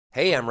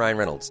Hey, I'm Ryan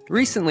Reynolds.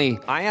 Recently,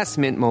 I asked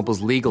Mint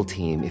Mobile's legal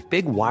team if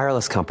big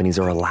wireless companies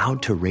are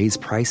allowed to raise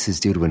prices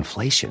due to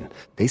inflation.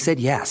 They said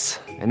yes.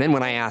 And then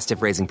when I asked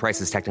if raising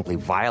prices technically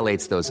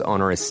violates those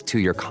onerous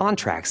two-year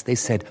contracts, they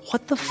said,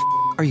 "What the f***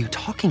 are you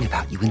talking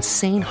about, you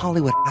insane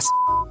Hollywood ass?"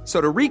 So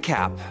to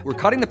recap, we're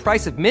cutting the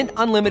price of Mint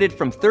Unlimited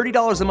from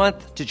 $30 a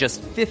month to just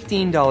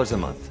 $15 a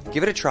month.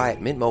 Give it a try at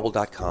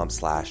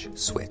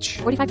mintmobile.com/switch.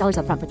 $45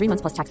 up front for 3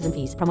 months plus taxes and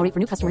fees. Promo rate for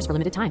new customers for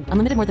limited time.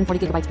 Unlimited more than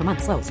 40 gigabytes per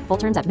month. Slows full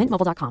terms at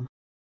mintmobile.com.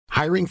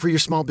 Hiring for your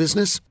small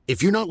business?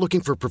 If you're not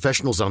looking for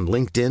professionals on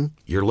LinkedIn,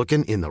 you're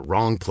looking in the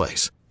wrong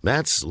place.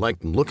 That's like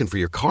looking for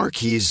your car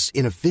keys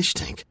in a fish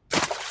tank.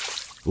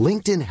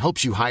 LinkedIn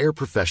helps you hire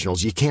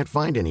professionals you can't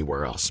find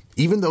anywhere else,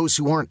 even those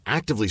who aren't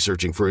actively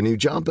searching for a new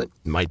job but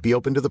might be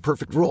open to the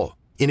perfect role.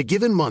 In a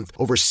given month,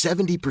 over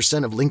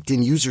 70% of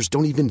LinkedIn users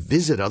don't even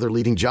visit other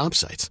leading job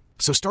sites.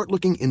 So start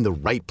looking in the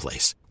right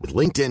place. With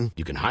LinkedIn,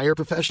 you can hire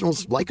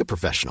professionals like a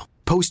professional.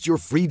 Post your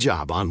free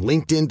job on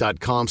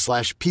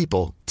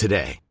linkedin.com/people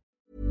today.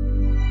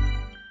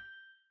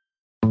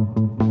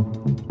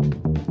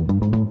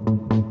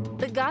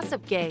 The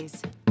Gossip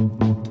Gaze.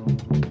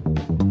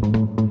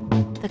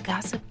 The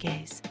Gossip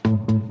Gaze.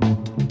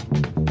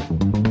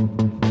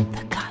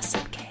 The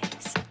Gossip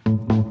Gaze.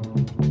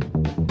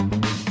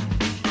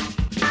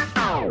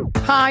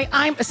 Hi,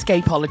 I'm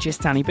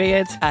escapologist Danny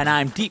Beard. And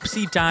I'm deep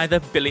sea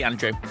diver Billy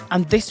Andrew.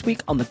 And this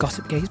week on the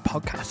Gossip Gaze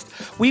podcast,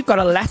 we've got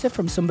a letter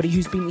from somebody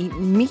who's been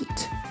eating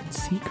meat in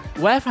secret.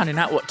 We're finding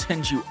out what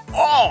turns you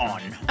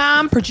on.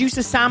 And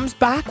producer Sam's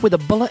back with a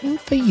bulletin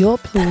for your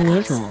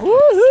please.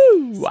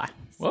 Woohoo!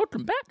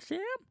 Welcome back, Sam.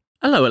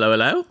 Hello, hello,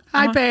 hello.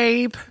 Hi,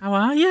 babe. How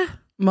are you?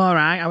 I'm all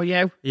right. How are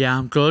you? Yeah,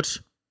 I'm good.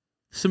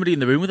 Somebody in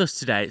the room with us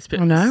today. It's a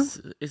bit. Oh, no?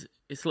 It's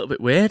a little bit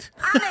weird.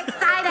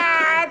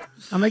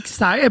 I'm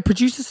excited.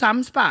 Producer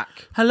Sam's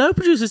back. Hello,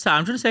 producer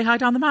Sam. Do you want to say hi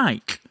down the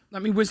mic?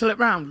 Let me whistle it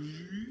round.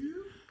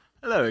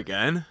 Hello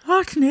again. Oh,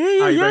 I can hear you.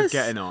 How are you yes. both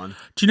getting on?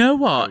 Do you know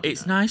what?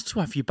 It's nice to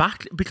have you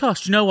back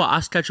because do you know what?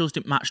 Our schedules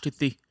didn't match, did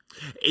they?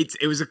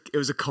 It was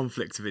a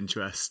conflict of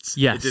interests.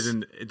 Yes. It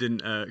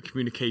didn't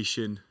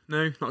communication.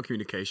 No, not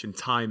communication.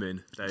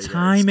 Timing. There you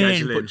Timing. go.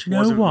 Scheduling But do you know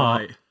wasn't what?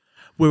 right.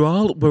 We're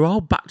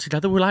all back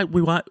together. We're like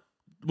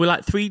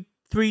three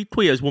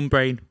queers, one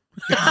brain.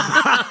 And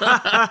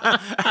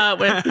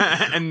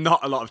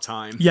not a lot of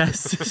time.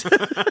 Yes.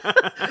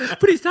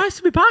 But it's nice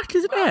to be back,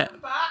 isn't it? I'm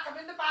back. I'm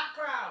in the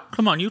background.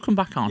 Come on, you come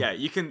back on. Yeah,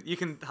 you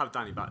can have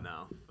Danny back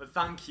now. But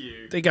thank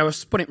you. There you go. I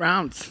spun it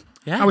round.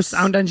 Yes. I was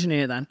sound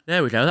engineer then.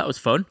 There we go. That was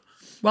fun.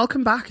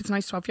 Welcome back. It's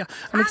nice to have you.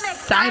 I'm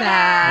excited.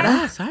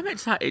 Yes, I'm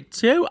excited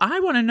too. I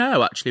want to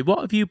know, actually, what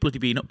have you bloody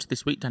been up to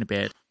this week, Danny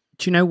Beard?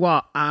 Do you know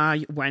what?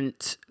 I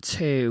went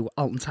to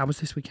Alton Towers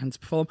this weekend to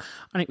perform,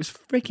 and it was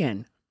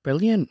friggin'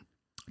 brilliant.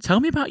 Tell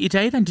me about your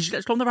day then. Did you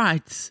get to go on the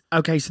rides?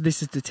 Okay, so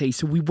this is the tea.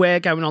 So we were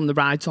going on the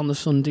rides on the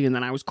Sunday, and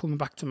then I was coming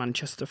back to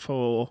Manchester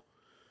for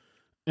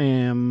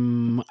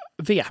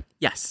Via.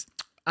 Yes.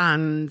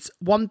 And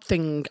one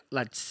thing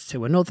led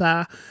to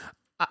another.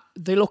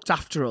 They looked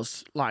after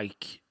us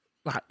like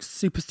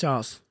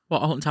superstars.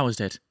 What Alton Towers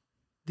did?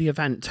 The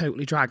event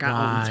Totally Drag at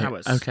Alton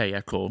Towers. Okay,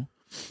 yeah, cool.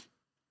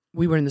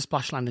 We were in the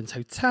Splash Landings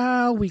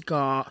Hotel.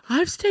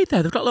 I've stayed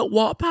there. They've got a little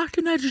water park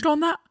in there. Did you go on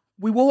that?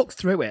 We walked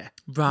through it.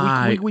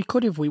 Right. We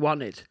could if we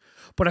wanted.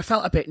 But I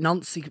felt a bit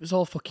noncy. It was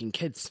all fucking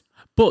kids.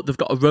 But they've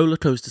got a roller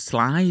coaster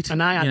slide.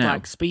 And I had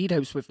like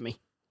Speedos with me.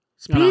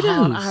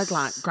 Speedos? I had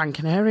like Gran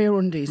Canaria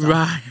undies.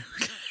 Right.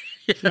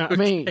 You know what I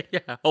mean?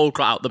 Yeah, whole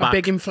crowd out the back. A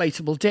big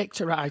inflatable dick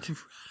to ride.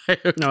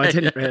 Okay. No, I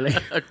didn't really.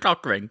 A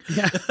cock ring.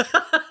 Yeah.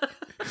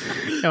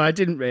 No, I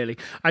didn't really.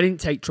 I didn't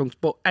take trunks.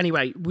 But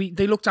anyway,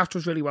 they looked after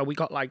us really well. We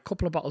got like a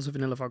couple of bottles of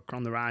vanilla vodka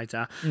on the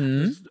rider.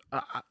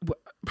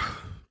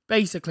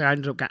 Basically, I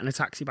ended up getting a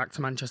taxi back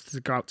to Manchester to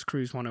go out to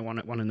Cruise 101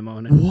 at 1 in the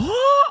morning.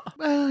 What?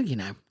 Well, you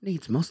know,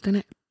 needs must,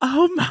 innit?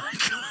 Oh my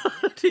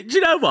God. Do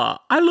you know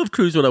what? I love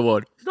Cruise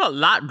 101. It's not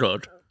that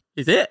good,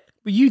 is it?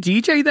 Well, you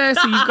DJ there,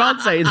 so you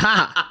can't say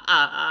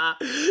that.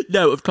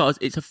 No, of course,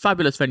 it's a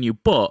fabulous venue,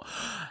 but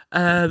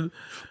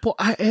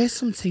here's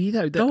some tea,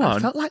 though. Go I on.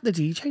 felt like the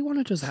DJ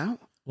wanted us out.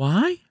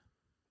 Why?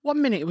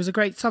 1 minute it was a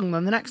great song,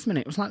 then the next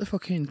minute it was like the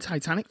fucking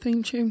Titanic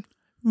theme tune.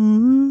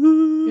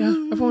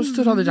 Yeah, everyone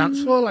stood on the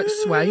dance floor like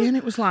swaying.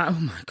 It was like, oh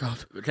my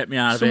God. Get me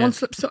out of Someone here.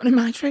 slipped something in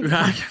my drink.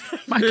 Right. Am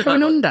I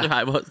going under?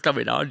 Right, what's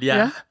going on?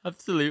 Yeah.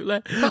 Absolutely.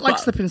 Felt like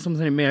slipping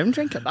something in my own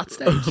drink at that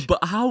stage.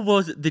 But how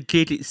was the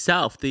gig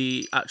itself,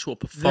 the actual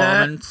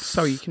performance?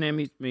 Sorry, you can hear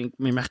me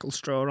metal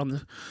straw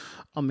on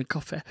my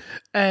coffee.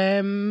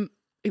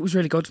 It was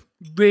really good.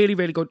 Really,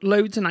 really good.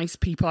 Loads of nice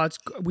people.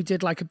 We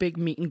did like a big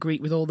meet and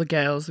greet with all the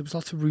girls. There was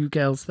lots of Rue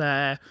girls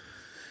there.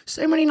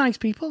 So many nice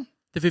people.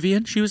 The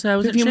Vivian, she was there,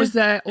 wasn't Vivian she? was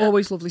there. Yeah.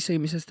 Always lovely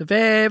seeing my sister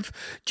Viv.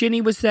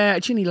 Ginny was there.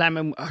 Ginny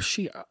Lemon. Oh,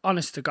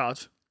 honest to God,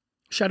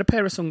 she had a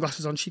pair of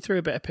sunglasses on. She threw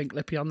a bit of pink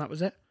lippy on. That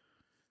was it.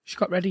 She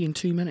got ready in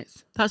 2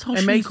 minutes. That's all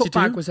her she needs makeup to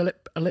bag do. was a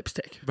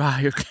lipstick.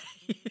 Right, okay.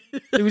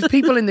 There was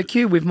people in the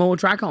queue with more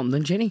drag on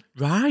than Ginny.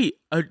 Right.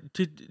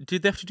 Did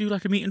they have to do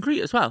like a meet and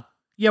greet as well?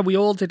 Yeah, we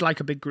all did like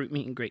a big group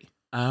meet and greet.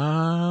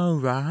 Oh,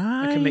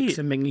 right. Like a mix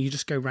and ming. You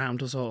just go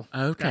round us all.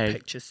 Okay. Get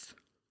pictures.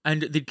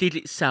 And the gig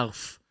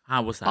itself,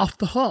 how was that? Off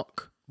the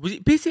hook. Was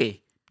it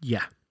busy?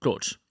 Yeah.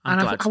 Good. I'm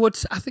And glad.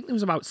 I think there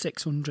was about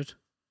 600.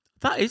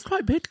 That is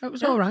quite big. It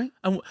was all right.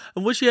 And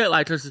was you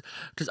like, because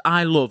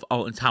I love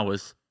Alton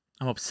Towers.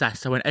 I'm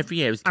obsessed. I went every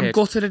year as a I'm kid.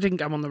 gutted I didn't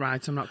go on the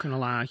rides, I'm not going to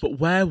lie. But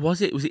where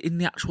was it? Was it in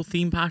the actual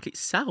theme park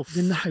itself? It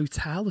was in the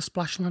hotel, the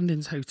Splash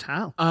Landings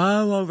Hotel.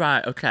 Oh, all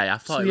right. Okay. I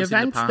thought So it the was in the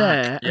event's park.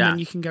 there, Yeah. and then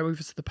you can go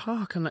over to the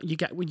park, and you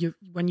get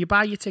when you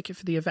buy your ticket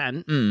for the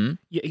event,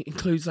 it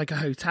includes like a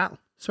hotel.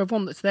 So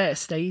everyone that's there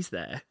stays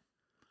there,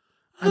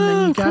 and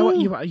then you go.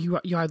 cool.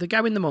 You either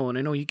go in the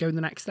morning or you go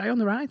the next day on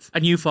the rides.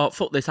 And you thought,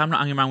 fuck this, I'm not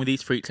hanging around with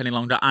these freaks any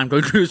longer. I'm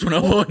going Cruise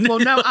 101. Well,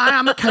 no, I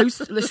am a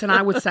coaster. Listen,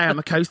 I would say I'm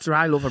a coaster.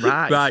 I love a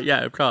ride. Right, yeah,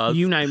 of course.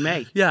 You know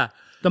me. Yeah.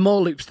 The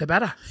more loops, the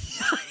better.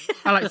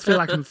 I like to feel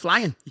like I'm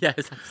flying. Yes,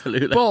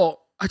 absolutely. But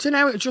I don't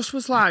know. It just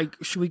was like,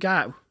 should we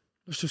go?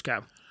 Let's just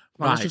go.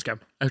 Well, let's Right. just go.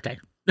 Okay.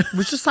 It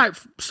was just like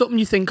something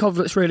you think of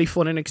that's really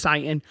fun and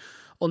exciting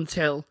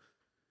until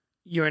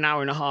you're an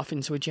hour and a half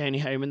into a journey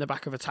home in the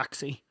back of a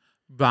taxi,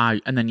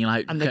 Right, and then you're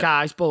like... and the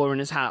guy's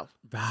boring as hell.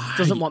 Right.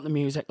 Doesn't want the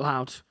music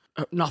loud.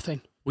 Nothing.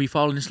 Were you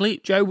falling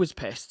asleep? Joe was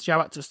pissed. Joe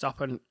had to stop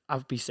and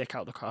I'd be sick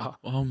out the car.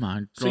 Oh,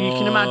 my God. So you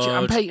can imagine.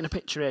 I'm painting a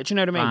picture here. Do you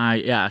know what I mean?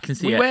 Right, yeah, I can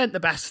see We it. weren't the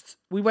best.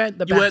 We weren't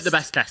the You best. weren't the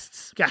best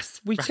guests. Yes,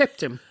 we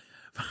tipped him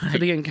for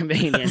the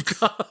inconvenience.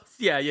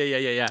 Yeah.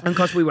 And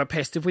because we were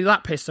pissed. If we were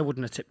that pissed, I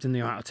wouldn't have tipped him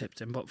the amount I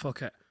tipped him. But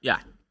fuck it. Yeah.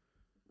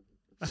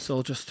 That's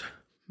all just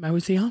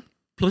mosey on.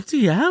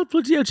 Bloody hell. Do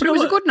But you it know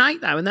was a what? good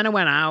night though, and then I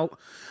went out,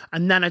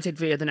 and then I did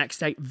Via the next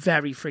day,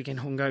 very frigging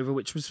hungover,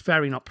 which was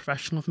very not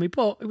professional of me,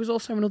 but it was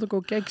also another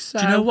good gig. So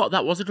Do you know what?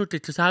 That was a good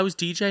gig because I was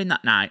DJing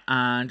that night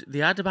and they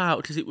had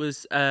about, because it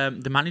was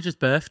the manager's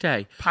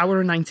birthday. Power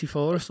of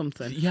 94 or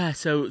something. Yeah,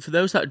 so for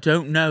those that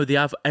don't know, they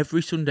have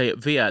every Sunday at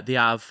Via, they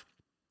have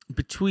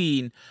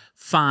between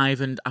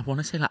 5 and I want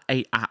to say like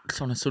 8 acts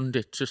on a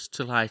Sunday just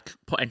to like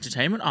put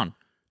entertainment on.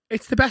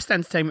 It's the best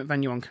entertainment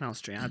venue on Canal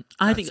Street. I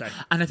I'd think, say.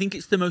 and I think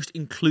it's the most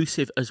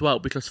inclusive as well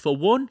because for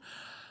one,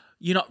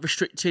 you're not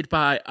restricted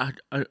by.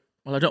 Well,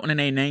 I don't want to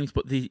name names,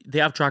 but they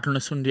have Drag on a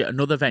Sunday at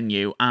another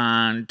venue,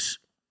 and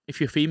if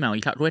you're female,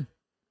 you can't go in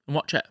and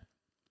watch it.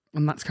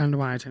 And that's kind of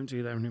why I don't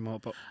do that anymore.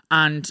 But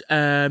And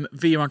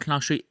Via on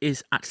Canal Street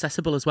is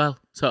accessible as well,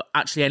 so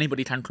actually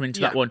anybody can come into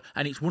that Yeah. one,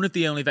 and it's one of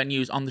the only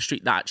venues on the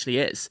street that actually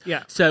is.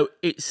 Yeah. So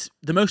it's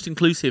the most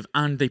inclusive,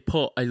 and they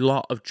put a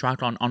lot of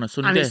drag on a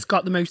Sunday. and it's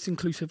got the most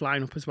inclusive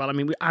lineup as well. I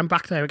mean, I'm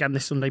back there again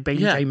this Sunday.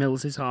 Bailey Yeah. J.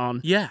 Mills is on.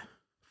 Yeah.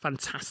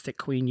 Fantastic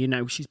queen. You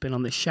know, she's been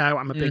on this show.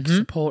 I'm a big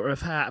supporter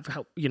of her. I've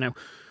helped,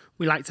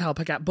 we like to help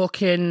her get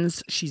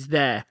bookings. She's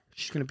there.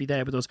 She's going to be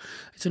there with us.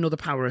 It's another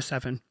Power of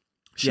 7.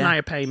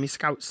 Shania Payne, me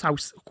Scout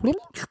South.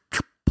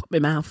 Put my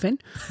mouth in.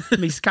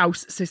 Me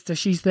Scout's sister.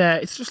 She's there.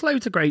 It's just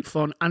loads of great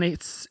fun, and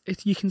it's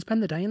you can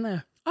spend the day in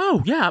there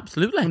Oh yeah,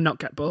 absolutely. and not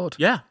get bored.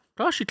 Yeah, of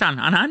course you can,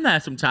 and I'm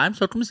there sometimes,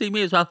 so come see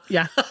me as well.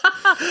 Yeah.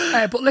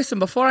 But listen,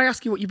 before I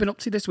ask you what you've been up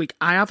to this week,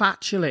 I have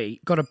actually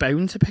got a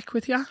bone to pick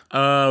with you.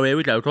 Oh, here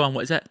we go. Go on,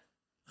 what is it?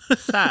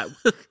 So,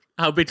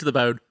 How big to the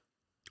bone?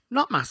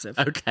 not massive,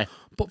 Okay.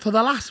 but for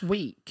the last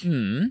week.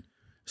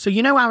 So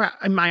you know how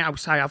in my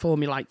house I have all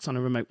my lights on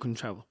a remote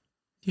control.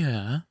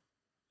 Yeah.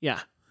 Yeah.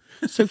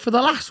 So for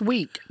the last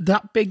week,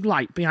 that big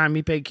light behind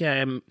me, big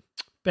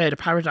Bird of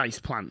Paradise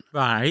plant,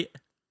 Right.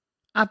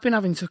 I've been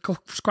having to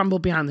scramble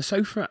behind the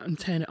sofa and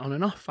turn it on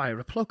and off via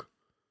a plug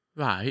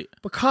Right.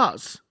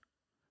 because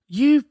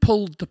you've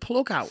pulled the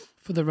plug out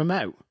for the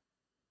remote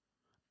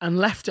and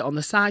left it on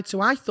the side.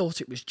 So I thought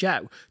it was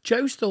Joe.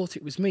 Joe's thought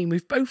it was me. And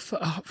we've both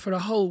for a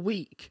whole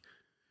week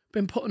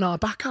been putting our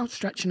back out,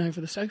 stretching over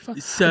the sofa.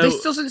 So-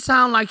 This doesn't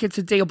sound like it's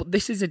a deal, but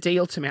this is a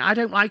deal to me. I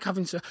don't like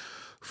having to.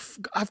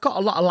 I've got a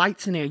lot of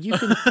lights in here. You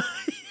can.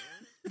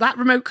 That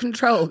remote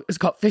control has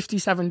got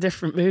 57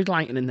 different mood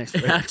lighting in this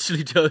It room.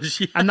 actually does.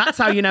 Yeah. And that's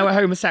how you know a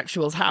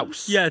homosexual's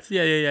house. Yes.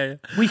 Yeah.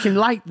 We can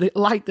light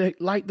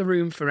the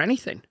room for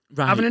anything.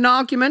 Right. Having an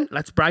argument,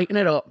 let's brighten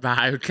it up.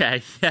 Right.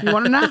 Okay. Yeah. You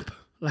want a nap?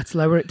 Let's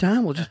lower it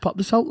down. We'll just pop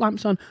the salt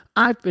lamps on.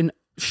 I've been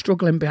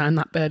struggling behind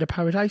that Bird of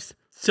Paradise.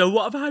 So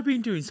what have I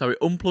been doing? Sorry,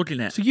 unplugging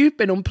it. So you've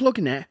been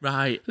unplugging it,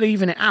 Right.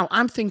 leaving it out.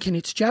 I'm thinking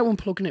it's Joe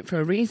unplugging it for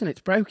a reason.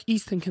 It's broke.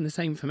 He's thinking the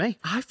same for me.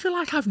 I feel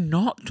like I've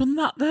not done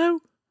that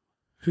though.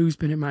 Who's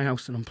been in my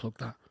house and unplugged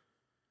that?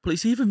 But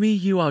it's either me,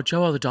 you, or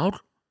Joe, or the dog.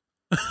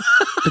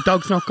 The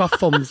dog's not got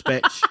thumbs,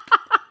 bitch.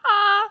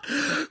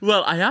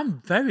 Well, I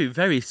am very,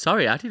 very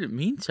sorry. I didn't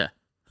mean to.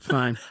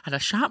 Fine. And I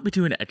shan't be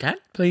doing it again.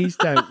 Please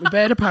don't. The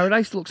Bird of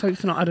Paradise looks like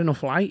it's not had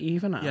enough light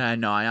either now. Yeah,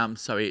 no, I am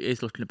sorry. It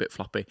is looking a bit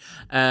floppy.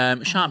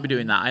 Shan't be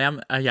doing that. I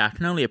am. Yeah, I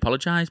can only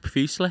apologise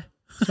profusely.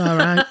 It's all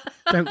right.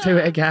 Don't do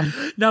it again.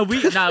 No,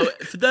 now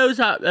for those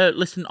that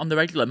listen on the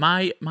regular,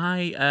 my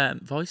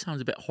voice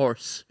sounds a bit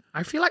hoarse.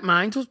 I feel like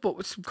mine does, but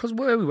it's because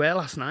where we were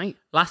last night.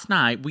 Last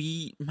night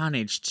we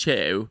managed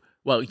to.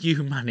 Well,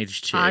 you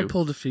managed to. I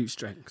pulled a few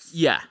strings.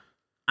 Yeah.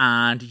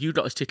 And you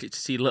got us tickets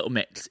to see Little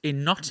Mix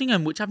in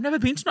Nottingham, which I've never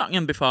been to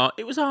Nottingham before.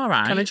 It was all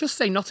right. Can I just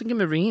say Nottingham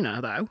Arena,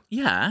 though?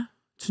 Yeah.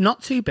 It's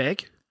not too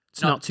big.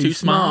 It's not too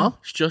small. small.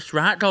 It's just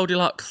right,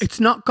 Goldilocks. It's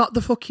not got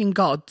the fucking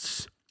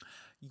gods.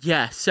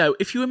 Yeah, so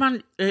if you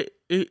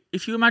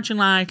imagine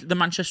like the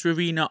Manchester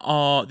Arena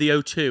or the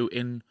O2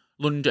 in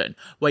London,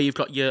 where you've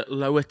got your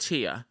lower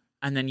tier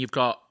and then you've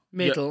got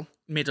Middle,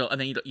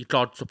 and then you've got your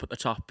gods up at the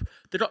top.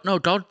 They've got no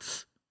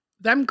gods.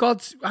 Them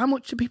gods, how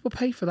much do people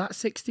pay for that?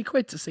 60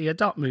 quid to see a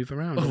dot move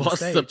around on What's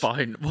stage? the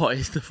point? What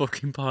is the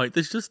fucking point?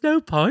 There's just no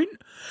point.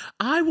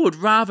 I would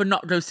rather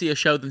not go see a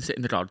show than sit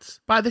in the gods.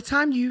 By the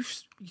time you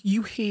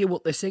hear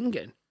what they're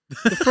singing,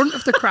 the front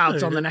of the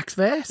crowd's on the next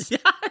verse. Yeah.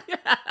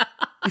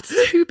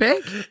 It's too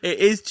big. It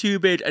is too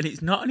big, and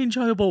it's not an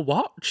enjoyable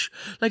watch.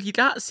 Like, you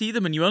can't see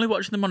them, and you're only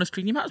watching them on a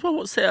screen. You might as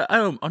well sit at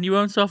home on your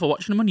own sofa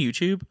watching them on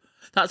YouTube.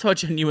 That's how I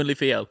genuinely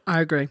feel. I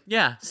agree.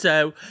 Yeah,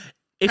 so...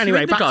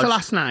 Anyway, back gods, to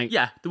last night.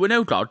 Yeah, there were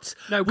no gods.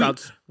 No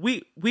gods.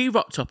 We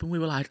rocked up and we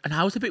were like, and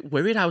I was a bit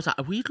worried. I was like,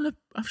 are we going to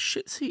have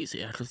shit seats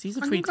here? Because these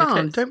are free Hang on,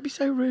 tickets. don't be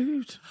so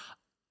rude.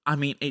 I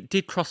mean, it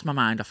did cross my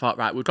mind. I thought,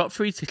 right, we've got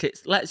free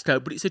tickets. Let's go.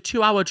 But it's a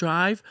 2-hour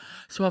drive.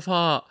 So I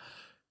thought,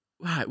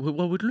 right, well,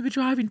 we're going to be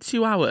driving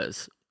 2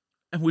 hours.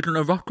 And we're going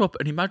to rock up.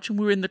 And imagine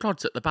we were in the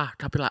gods at the back.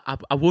 I'd be like,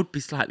 I would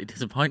be slightly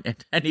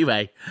disappointed.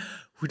 Anyway,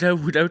 we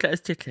don't get us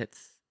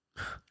tickets.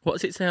 What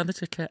does it say on the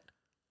ticket?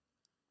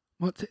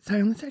 What's it say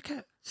on the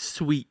ticket?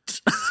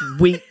 Sweet.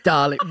 Sweet,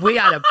 darling. We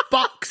had a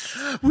box.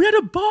 We had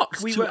a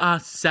box We to were-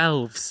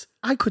 ourselves.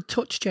 I could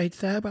touch Jade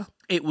Thurber.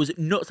 It was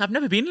nuts. I've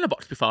never been in a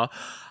box before.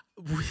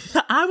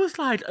 I was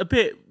like a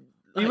bit...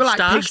 We were like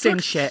pigs in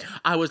starstruck. shit.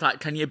 I was like,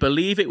 can you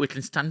believe it? We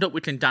can stand up, we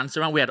can dance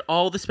around. We had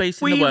all the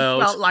space in We the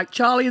world. felt like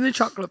Charlie in the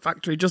Chocolate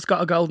Factory just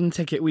got a golden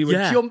ticket. We were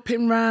Yeah.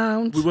 jumping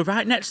round. We were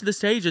right next to the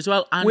stage as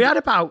well. And We had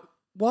about,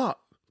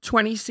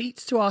 20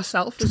 seats to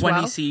ourselves as 20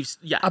 well. seats.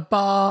 Yeah. A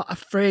bar, a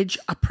fridge,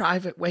 a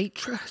private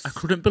waitress. I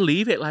couldn't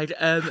believe it. Like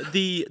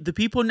the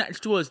people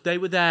next to us, they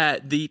were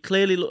there. They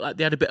clearly looked like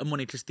they had a bit of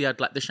money because they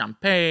had like the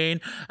champagne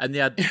and they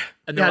had We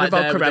were, had a like,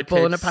 there vodka with Red the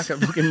Bull and a kids. packet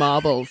of fucking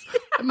marbles.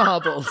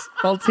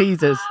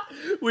 Maltesers.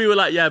 We were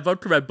like, yeah,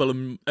 vodka Red Bull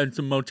and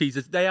some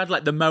Maltesers. They had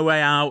like the Moe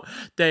out.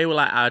 They were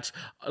like, had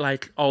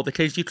like all the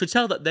kids. You could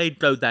tell that they'd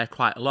go there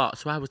quite a lot.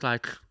 So I was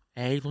like,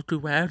 hey, look who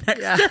we're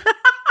next. Yeah.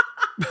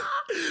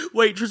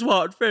 Waitress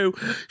walked through.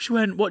 She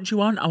went, what do you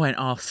want? I went,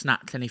 oh,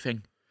 snacks,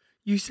 anything.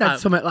 You said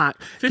something like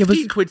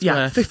 15 quid's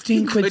worth.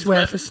 15 quid's quid's worth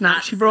worth of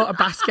snacks. She brought a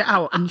basket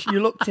out and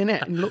you looked in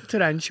it and looked at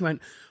her and she went,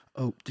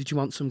 oh, did you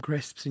want some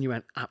crisps? And you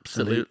went,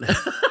 absolutely.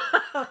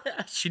 Do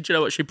you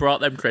know what? She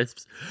brought them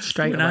crisps.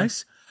 Straight They were away.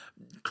 nice.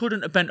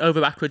 Couldn't have bent over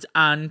backwards.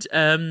 And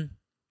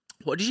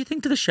what did you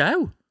think to the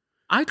show?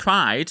 I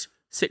cried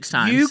 6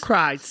 times. You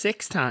cried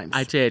 6 times.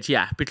 I did,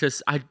 yeah,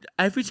 because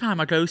every time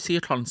I go see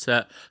a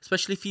concert,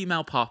 especially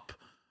female pop,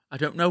 I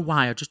don't know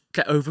why, I just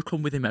get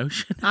overcome with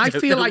emotion. I don't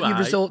feel know like you why.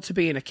 resort to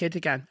being a kid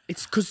again.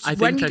 It's because I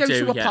when think you I go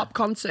do, to a yeah. pop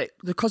concert,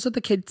 because of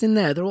the kids in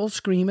there, they're all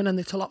screaming and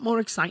it's a lot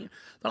more exciting.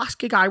 The last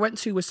gig I went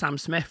to was Sam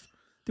Smith.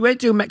 They weren't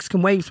doing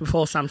Mexican waves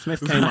before Sam Smith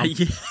came on. Right,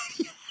 yeah.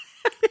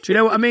 Do you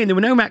know what I mean? There were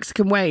no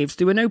Mexican waves.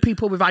 There were no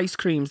people with ice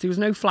creams. There was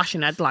no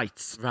flashing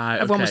headlights. Right,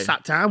 Everyone was okay.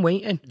 sat down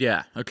waiting.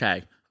 Yeah,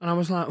 okay. And I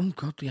was like, oh,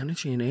 God, the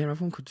energy in here.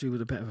 Everyone could do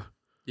with a bit of,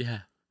 Yeah.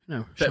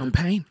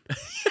 champagne.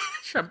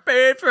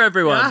 Champagne for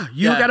everyone.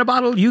 Yeah, you get a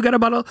bottle, you get a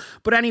bottle.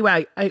 But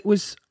anyway, I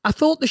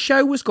thought the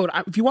show was good.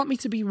 If you want me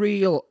to be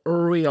real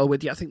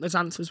with you, I think the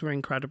dancers were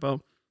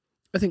incredible.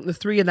 I think the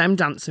 3 of them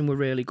dancing were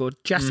really good.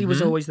 Jessie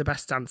was always the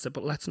best dancer,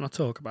 but let's not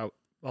talk about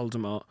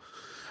Voldemort.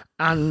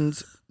 And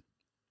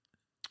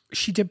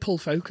she did pull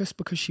focus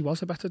because she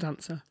was a better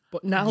dancer.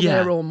 But now Yeah.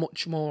 they're all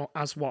much more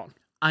as one.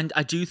 And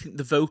I do think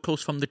the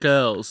vocals from the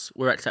girls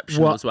were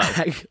exceptional as well.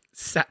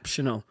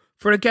 Exceptional.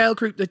 For a girl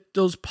group that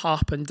does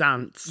pop and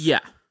dance, Yeah.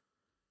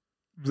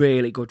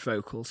 really good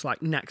vocals,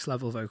 like next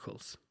level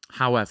vocals.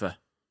 However,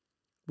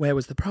 Where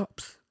was the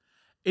props?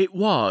 it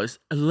was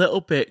a little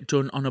bit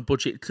done on a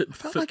budget. I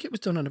felt like it was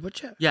done on a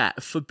budget. Yeah,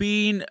 for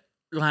being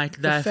like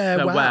their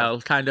farewell.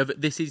 farewell, kind of.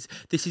 This is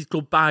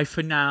goodbye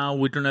for now.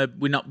 We're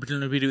not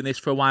gonna be doing this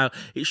for a while.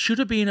 It should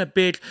have been a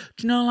big.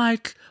 Do you know,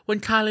 like when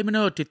Kylie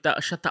Minogue did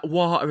that? She had that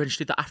water and she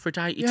did that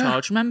Aphrodite Yeah.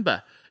 charge.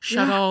 Remember? She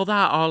had Yeah. all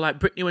that, or like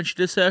Britney when she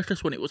did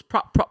Circus, when it was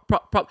prop.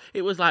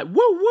 It was like woo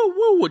woo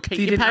woo. With They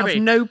Katy didn't Perry.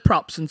 have no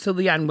props until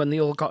the end when they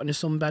all got in a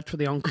sunbed for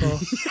the encore.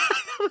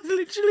 That was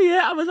literally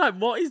it. I was like,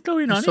 what is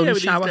going A on sun here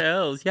with shower. these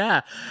girls?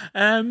 Yeah.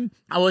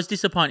 I was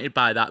disappointed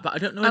by that, but I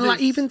don't know. And if like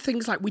it's- even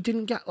things like we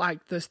didn't get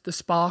like the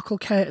sparkle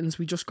curtains,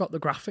 we just got the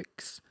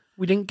graphics.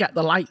 We didn't get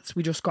the lights,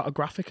 we just got a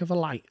graphic of a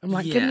light. I'm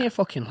like, give Yeah. me a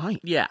fucking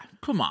light. Yeah,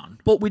 come on.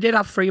 But we did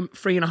have three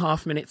and a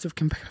half minutes of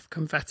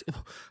confetti. Am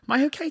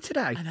I okay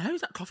today? I know,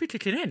 is that coffee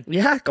kicking in?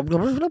 Yeah.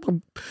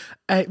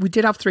 We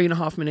did have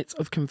 3.5 minutes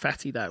of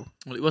confetti though.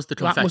 Well, it was the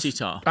That confetti must-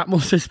 tar. That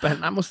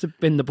must have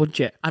been the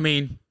budget. I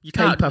mean, you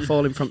can't Paper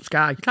falling from the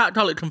sky. You can't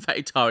call it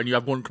confetti tar and you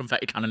have one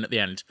confetti cannon at the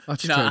end.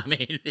 That's Do you know what I true.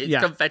 mean? It's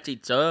Yeah. confetti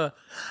tar.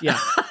 Yeah.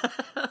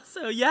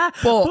 So yeah,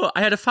 But- but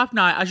I had a fab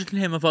night. As you can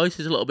hear, my voice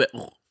is a little bit.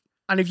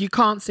 And if you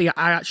can't see it,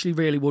 I actually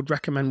really would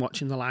recommend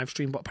watching the live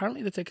stream. But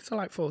apparently the tickets are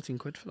like 14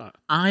 quid for that.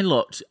 I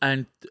looked,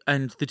 and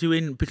they're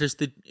doing, because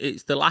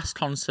it's the last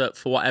concert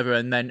for whatever,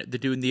 and then they're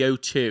doing the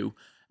O2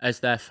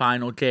 as their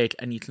final gig,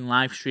 and you can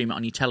live stream it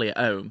on your telly at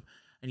home,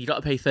 and you got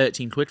to pay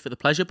 13 quid for the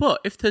pleasure.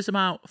 But if there's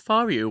about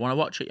 4 of you who want to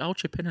watch it, I'll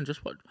chip in and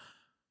just watch.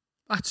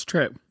 That's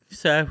true.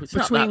 So it's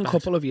not Between that a bad.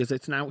 couple of you,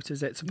 it's now,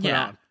 is it, to put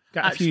Yeah. on?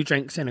 Get a few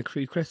drinks in, a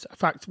crew Chris. In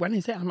fact, when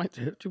is it? I might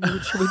do it. Should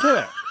we do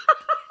it?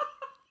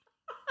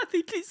 I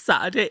think it's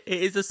Saturday.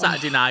 It is a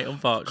Saturday night,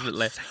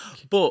 unfortunately.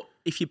 But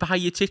if you buy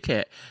your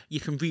ticket, you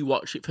can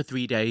rewatch it for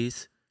 3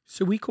 days.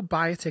 So we could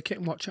buy a ticket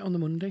and watch it on the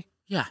Monday.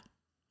 Yeah.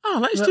 Oh,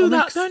 let's Little do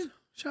that mix, then.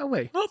 Shall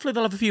we? Hopefully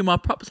they'll have a few more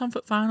props on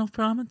for final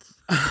performance.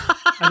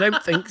 I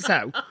don't think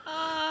so.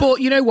 But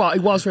you know what?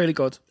 It was really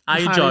good. I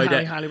enjoyed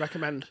highly, it. Highly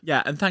recommend.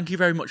 Yeah, and thank you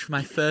very much for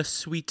my first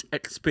sweet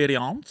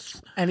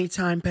experience.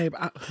 Anytime, babe.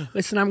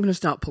 Listen, I'm going to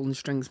start pulling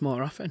strings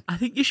more often. I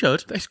think you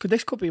should. This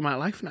could be my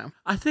life now.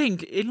 I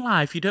think in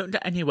life you don't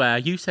get anywhere.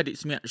 You said it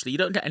to me actually. You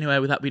don't get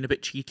anywhere without being a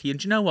bit cheeky. And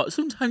do you know what?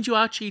 Sometimes you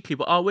are cheeky,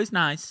 but always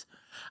nice.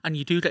 And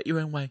you do get your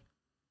own way.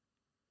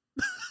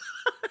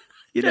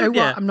 You know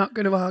what? I'm not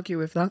going to argue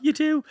with that. You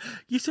do.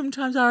 You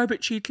sometimes are a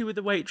bit cheeky with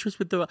the waitress,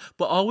 but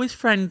always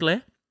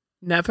friendly.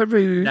 Never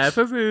rude.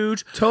 Never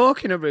rude.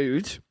 Talking of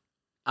rude.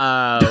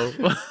 Oh.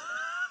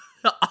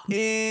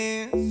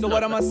 So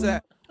what am I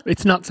say?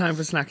 It's not time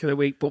for snack of the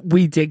week, but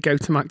we did go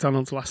to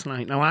McDonald's last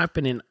night. Now I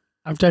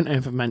don't know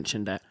if I've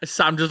mentioned it.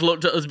 Sam just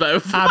looked at us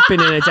both. I've been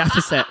in a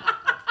deficit.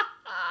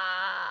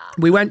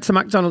 We went to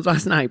McDonald's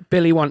last night.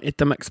 Billy wanted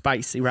the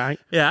McSpicy, right?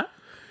 Yeah.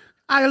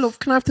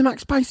 Can I have the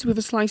McSpicy with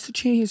a slice of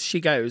cheese?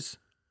 She goes,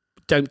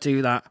 don't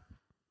do that.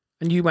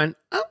 And you went,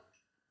 oh,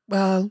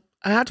 well,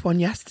 I had one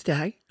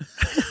yesterday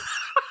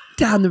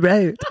down the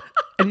road.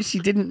 And she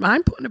didn't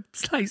mind putting a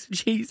slice of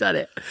cheese on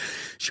it.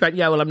 She went,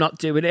 yeah, well, I'm not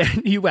doing it.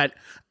 And you went,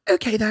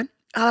 okay, then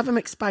I'll have a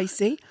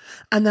McSpicy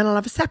and then I'll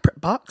have a separate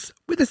box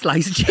with a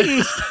slice of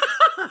cheese.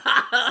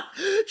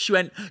 She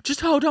went, just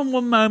hold on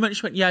one moment.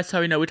 She went, yeah,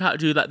 sorry, no, we'd have to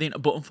do that. There ain't a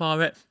button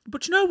for it.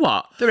 But you know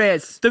what? There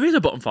is. There is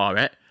a button for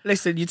it.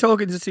 Listen, you're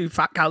talking to two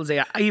fat cows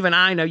here. Even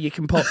I know you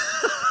can put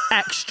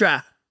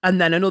extra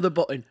and then another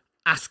button.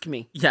 Ask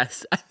me.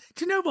 Yes.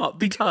 Do you know what?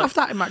 Because Have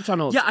that in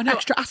McDonald's. Yeah, I know.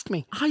 Extra, ask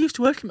me. I used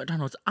to work at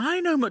McDonald's.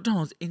 I know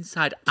McDonald's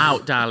inside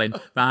out, darling,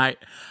 right?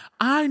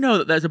 I know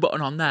that there's a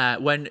button on there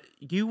when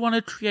you want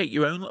to create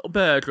your own little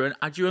burger and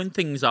add your own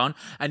things on.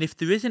 And if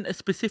there isn't a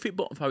specific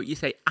button for it, you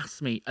say,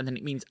 ask me. And then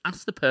it means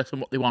ask the person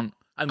what they want.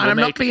 And we'll I'm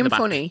make not it in being the back.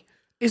 funny.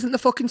 Isn't the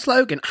fucking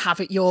slogan,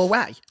 have it your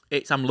way?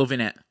 It's, I'm loving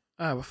it.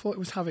 Oh, I thought it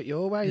was have it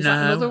your way. Is No.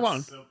 that another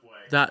one?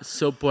 That's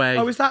Subway.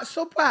 Oh, is that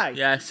Subway?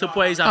 Yeah,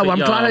 Subway's have Oh, it I'm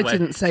your glad way. I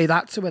didn't say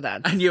that to her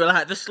then. And you were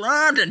like, the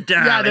slogan,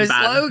 darling. Yeah, the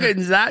man.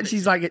 slogan's that.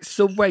 She's like, it's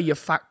Subway, you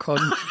fat cunt.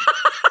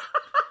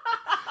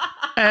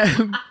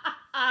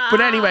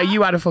 But anyway,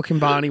 you had a fucking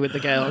Barney with the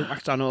girl at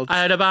McDonald's.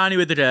 I had a Barney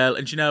with the girl,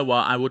 and do you know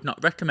what? I would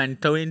not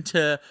recommend going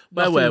to,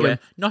 where were we? Nottingham.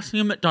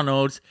 Nottingham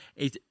McDonald's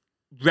is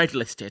red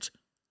listed.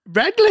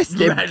 Red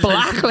listed,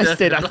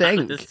 blacklisted, I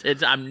think.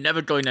 Blacklisted. I'm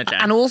never going again.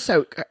 And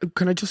also,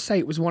 can I just say,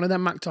 it was one of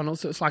them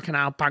McDonald's that was like an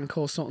Al Bank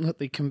or something that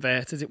they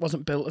converted. It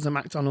wasn't built as a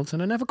McDonald's,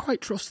 and I never quite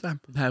trust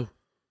them. No.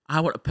 I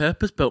want a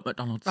purpose-built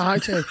McDonald's. I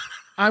do.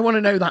 I want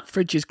to know that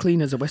fridge is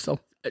clean as a whistle.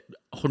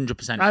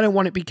 100%. I don't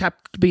want it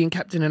being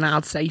kept in an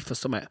hard safe or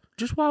something.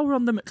 Just while we're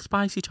on the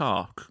McSpicy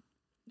talk,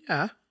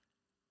 Yeah.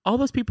 all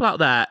those people out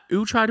there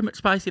who tried a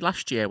McSpicy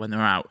last year when they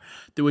were out,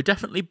 they were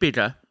definitely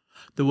bigger.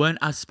 They weren't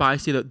as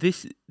spicy. Though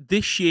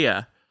this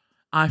year,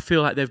 I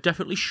feel like they've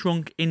definitely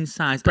shrunk in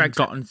size and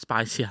gotten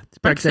spicier. It's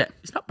Brexit.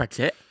 It's not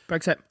Brexit.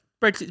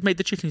 Brexit's made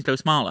the chickens go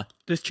smaller.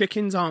 The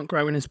chickens aren't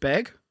growing as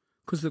big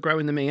because they're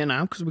growing them here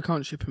now because we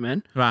can't ship them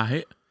in.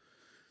 Right.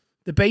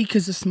 The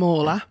bakers are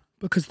smaller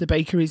because the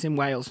bakery's in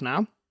Wales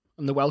now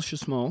and the Welsh are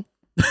small.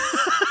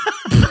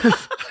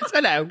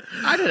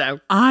 I don't know.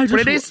 But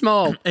it is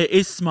small. It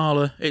is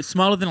smaller. It's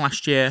smaller than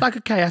last year. It's like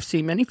a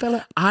KFC mini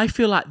fillet. I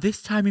feel like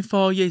this time in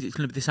 4 years, it's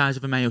going to be the size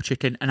of a Mayo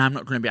chicken, and I'm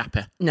not going to be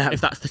happy. No.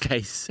 If that's the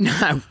case.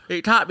 No.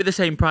 It can't be the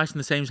same price and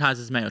the same size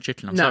as Mayo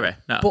chicken. I'm sorry.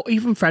 No. But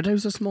even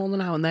Freddo's are smaller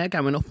now and they're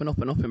going up and up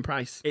and up in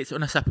price. It's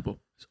unacceptable.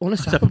 It's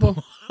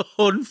unacceptable.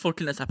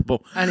 Unfucking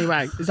acceptable.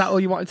 Anyway, is that all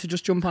you wanted to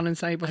just jump on and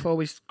say before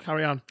we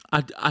carry on?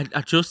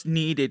 I just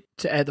needed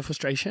to air the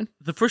frustration.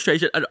 The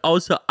frustration, and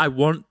also I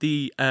want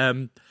the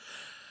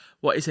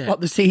what is it? What,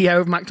 the CEO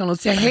of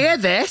McDonald's to hear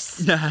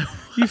this? No.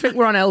 You think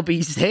we're on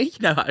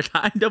LBC? No, I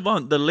kind of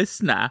want the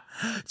listener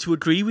to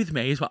agree with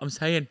me, is what I'm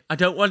saying. I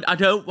don't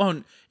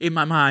want in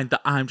my mind that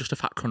I'm just a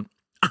fat cunt.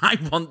 I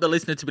want the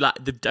listener to be like,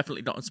 they've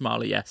definitely gotten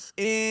smaller, yes.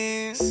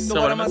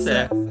 So what am I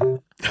saying?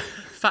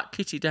 Fat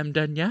kitty dem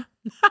den, yeah?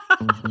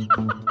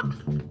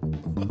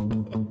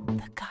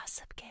 The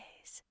Gossip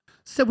Gaze.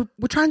 So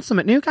we're trying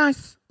something new,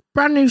 guys.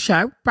 Brand new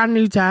show, brand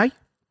new day.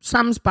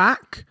 Sam's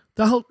back.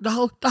 The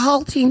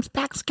whole team's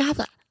back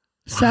together.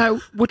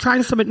 So we're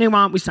trying something new,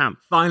 aren't we, Sam?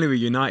 Finally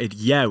reunited.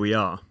 Yeah, we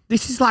are.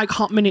 This is like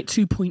Hot Minute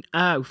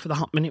 2.0 for the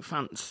Hot Minute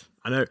fans.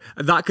 I know.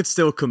 And that could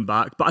still come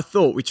back, but I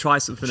thought we'd try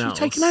something else.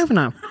 Taking over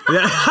now.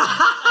 Yeah.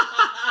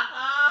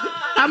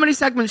 How many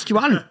segments do you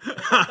want?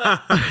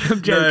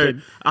 I'm joking.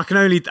 No, I can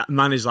only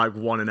manage like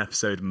one an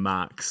episode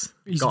max.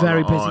 He's Got a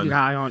very lot busy on.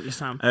 guy, aren't you,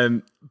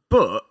 Sam?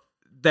 But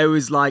there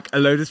was like a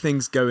load of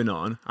things going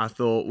on. I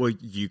thought, well,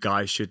 you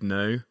guys should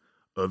know.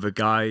 Other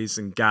guys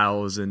and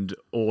gals and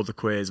all the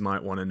queers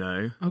might want to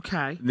know.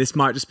 Okay. This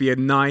might just be a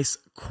nice,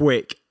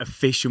 quick,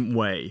 efficient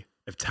way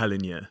of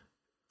telling you.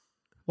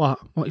 What?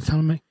 What are you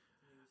telling me?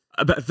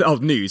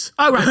 News.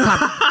 Oh, right,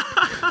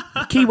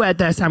 fab. Keyword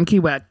there, Sam,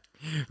 keyword.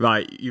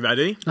 Right, you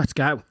ready? Let's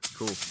go.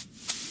 Cool.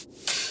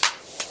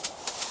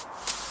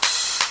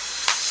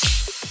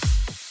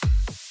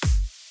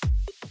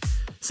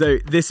 So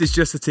this is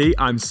Just a Tea.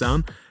 I'm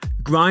Sam.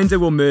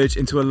 Grindr will merge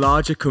into a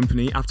larger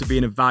company after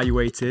being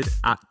evaluated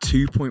at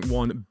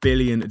 $2.1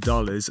 billion.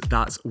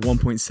 That's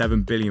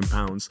 £1.7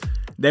 billion.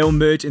 They'll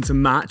merge into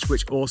Match,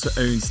 which also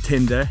owns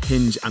Tinder,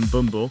 Hinge and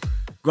Bumble.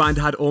 Grindr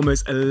had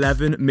almost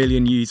 11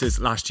 million users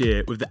last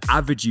year, with the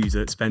average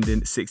user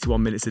spending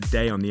 61 minutes a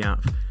day on the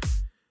app.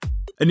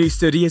 A new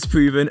study has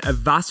proven a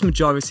vast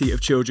majority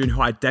of children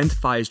who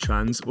identify as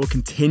trans will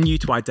continue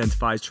to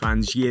identify as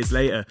trans years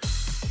later.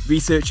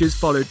 Researchers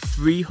followed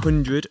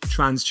 300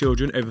 trans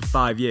children over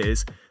 5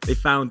 years. They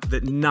found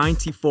that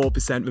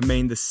 94%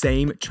 remained the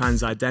same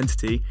trans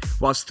identity,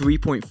 whilst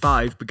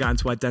 3.5 began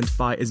to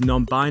identify as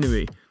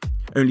non-binary.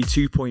 Only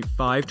 2.5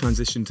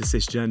 transitioned to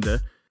cisgender.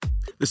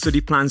 The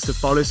study plans to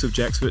follow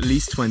subjects for at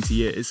least 20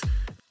 years.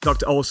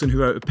 Dr. Olsen, who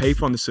wrote a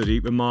paper on the study,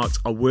 remarked,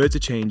 "Our words are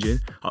changing,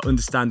 our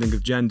understanding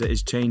of gender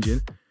is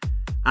changing."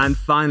 And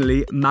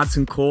finally,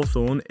 Madsen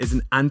Cawthorn is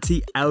an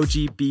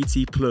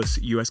anti-LGBT plus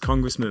US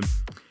congressman.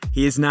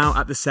 He is now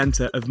at the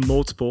centre of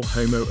multiple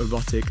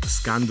homoerotic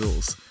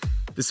scandals.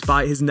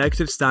 Despite his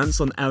negative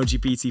stance on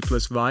LGBT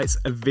plus rights,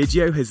 a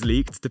video has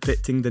leaked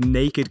depicting the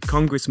naked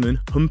congressman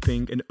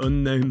humping an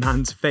unknown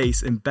man's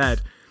face in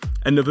bed.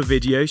 Another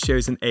video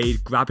shows an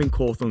aide grabbing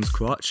Cawthorn's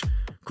crotch.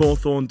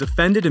 Cawthorn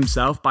defended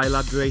himself by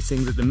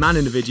elaborating that the man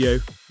in the video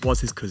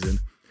was his cousin.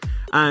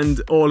 And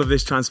all of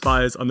this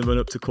transpires on the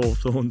run-up to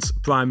Cawthorn's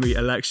primary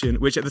election,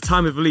 which at the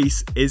time of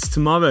release is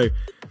tomorrow.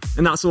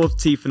 And that's all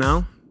tea for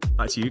now.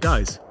 Back to you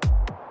guys.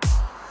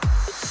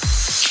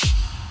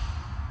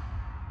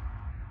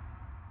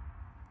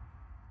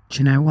 Do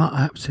you know what?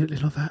 I absolutely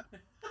love it.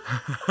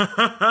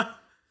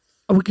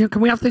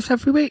 Can we have this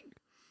every week?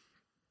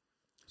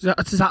 Is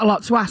that a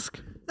lot to ask?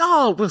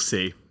 Oh, we'll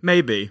see.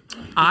 Maybe.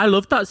 I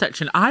love that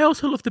section. I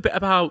also love the bit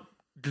about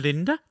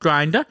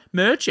Grindr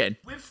merging.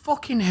 With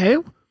fucking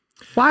who?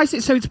 Why is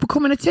it so it's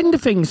becoming a Tinder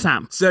thing,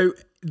 Sam? So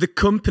the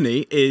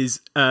company is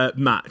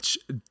Match.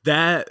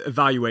 They're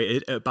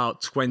evaluated at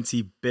about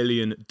 $20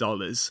 billion.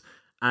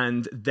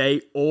 And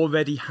they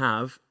already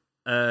have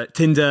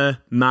Tinder,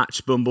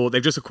 Match, Bumble.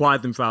 They've just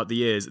acquired them throughout the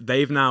years.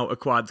 They've now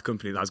acquired the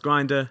company that has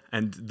Grindr.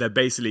 And they're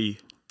basically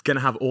going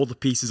to have all the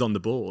pieces on the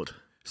board.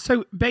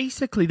 So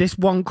basically, this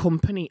one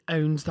company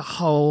owns the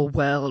whole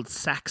world's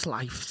sex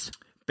lives.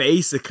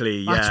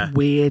 Basically, yeah. That's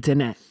weird,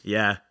 isn't it?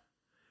 Yeah.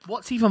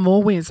 What's even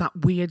more weird is that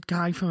weird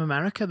guy from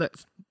America that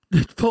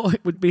thought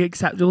it would be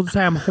acceptable to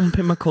say I'm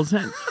humping my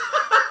cousin. So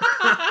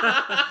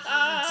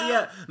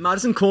yeah,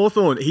 Madsen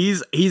Cawthorn,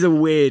 he's a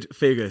weird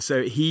figure.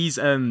 So he's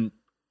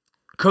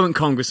current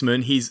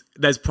congressman.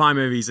 There's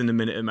primaries in a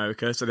minute in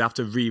America, so they have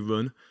to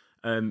rerun.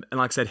 And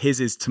like I said,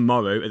 his is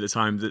tomorrow at the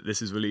time that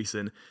this is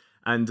releasing.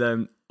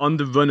 And on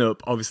the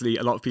run-up, obviously,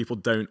 a lot of people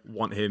don't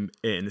want him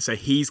in. So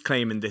he's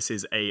claiming this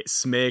is a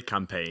smear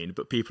campaign,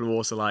 but people are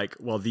also like,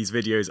 well, these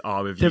videos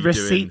are of you doing... The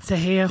receipts are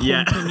here,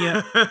 humping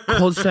your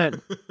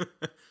cousin.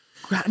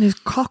 Getting his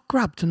cock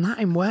grabbed and that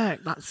in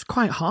work. That's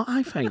quite hot,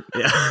 I think.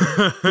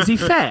 Yeah. Is he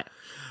fit?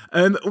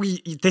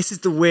 This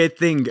is the weird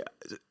thing.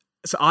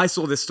 So I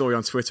saw this story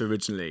on Twitter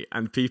originally,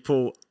 and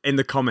people in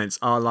the comments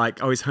are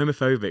like, oh, he's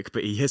homophobic,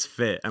 but he is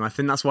fit. And I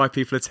think that's why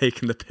people are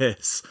taking the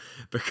piss,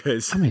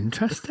 because... I'm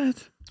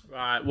interested.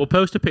 Right, we'll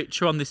post a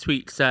picture on this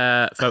week's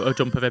photo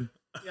dump of him.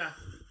 Yeah.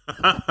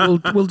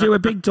 We'll do a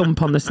big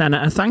dump on the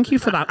senator. Thank you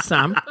for that,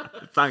 Sam.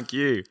 Thank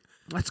you.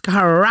 Let's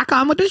crack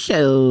on with the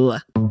show.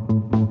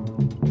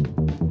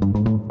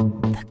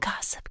 The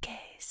Gossip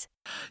Gaze.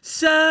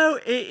 So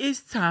it is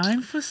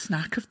time for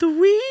Snack of the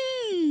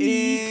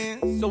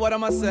Week. So what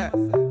am I say?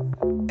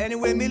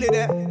 Anyway, Millie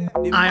there.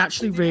 I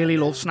actually really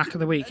love Snack of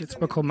the Week. It's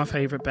become my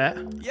favourite bit.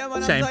 Yeah,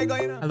 man, Same. I'm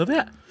psycho, you know. I love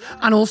it.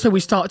 And also, we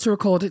started to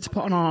record it to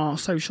put on our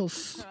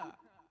socials.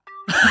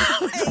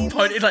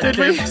 Pointed like Did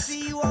we? clips.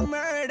 See you a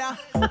murder.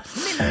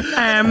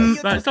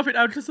 Right, stop it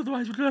now, because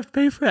otherwise we're going to have to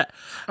pay for it.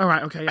 All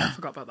right, okay, yeah, I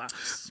forgot about that.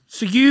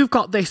 So you've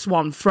got this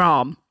one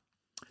from...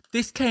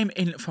 This came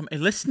in from a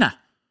listener.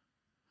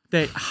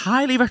 They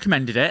highly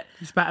recommended it.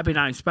 This better be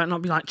nice. Better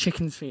not be like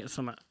chicken's feet or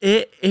something.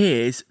 It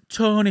is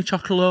Tony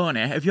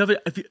Chocolonely.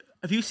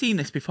 Have you seen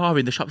this before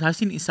in the shops? I've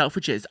seen it in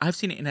Selfridges. I've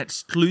seen it in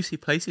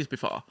exclusive places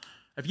before.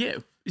 Have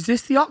you? Is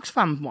this the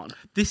Oxfam one?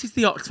 This is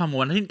the Oxfam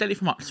one. I didn't get it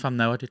from Oxfam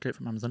though. I did get it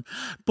from Amazon.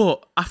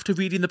 But after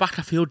reading the back,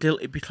 I feel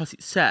guilty because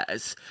it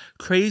says,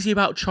 crazy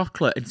about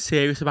chocolate and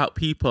serious about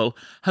people.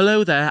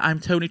 Hello there, I'm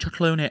Tony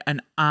Chocolonely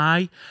and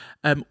I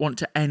want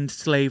to end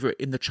slavery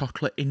in the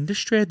chocolate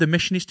industry. The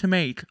mission is to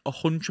make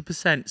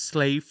 100%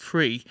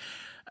 slave-free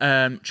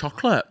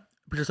chocolate.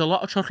 Because a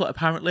lot of chocolate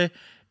apparently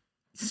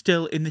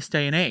still in this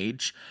day and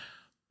age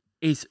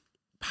is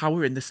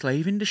powering the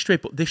slave industry.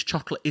 But this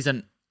chocolate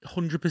isn't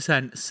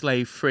 100%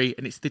 slave-free,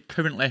 and it's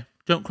currently,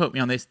 don't quote me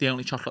on this, the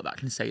only chocolate that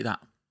can say that.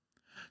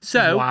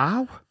 So,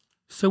 wow.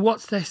 So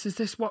what's this? Is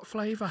this what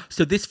flavour?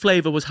 So this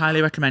flavour was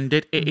highly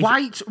recommended. It is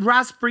white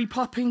raspberry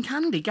popping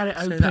candy. Get it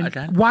Say open. that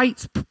again.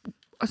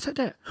 I said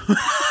it.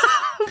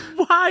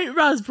 white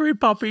raspberry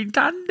popping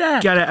candy.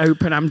 Get it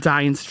open. I'm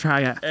dying to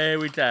try it. Here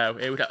we go.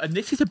 And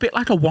this is a bit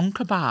like a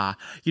Wonka bar.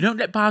 You don't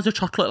get bars of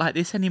chocolate like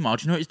this anymore.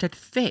 Do you know it's dead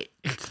thick?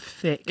 It's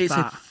thick. It's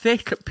a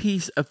thick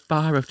piece of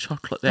bar of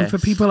chocolate, this. And for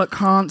people that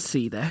can't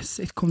see this,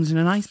 it comes in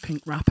a nice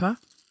pink wrapper.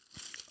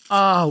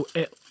 Oh,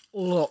 it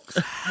looks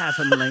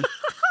heavenly.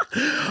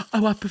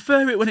 Oh, I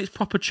prefer it when it's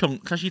proper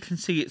chunks. As you can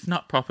see, it's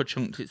not proper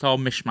chunks. It's all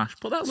mishmash,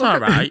 but that's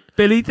all right.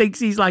 Billy thinks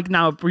he's like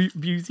now a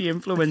beauty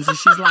influencer.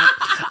 She's like,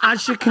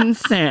 as you can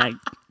see.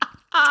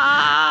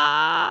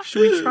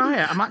 Should we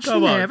try it? I'm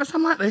actually nervous.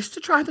 I'm like this to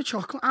try the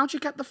chocolate. How'd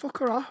you get the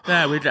fucker off?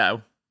 There we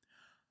go.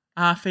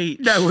 Half each.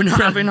 No, we're not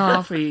having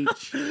half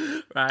each.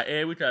 Right,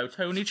 here we go.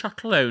 Tony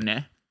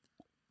Chocolonely.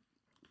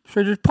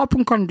 So there's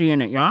popping candy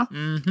in it, yeah?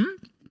 Mm-hmm.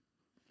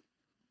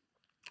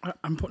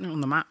 I'm putting it on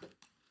the mat.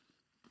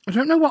 I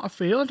don't know what I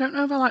feel. I don't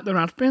know if I like the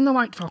raspberry and the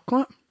white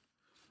chocolate.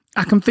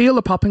 I can feel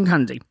the popping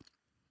candy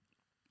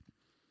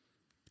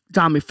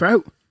down my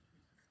throat.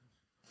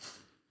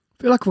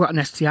 I feel like I've got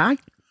an STI.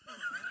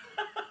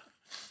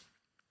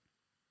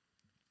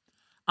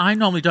 I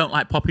normally don't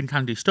like popping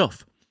candy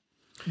stuff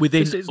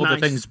within other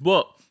things,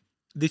 but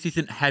this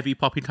isn't heavy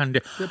popping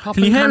candy. The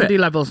popping candy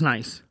level's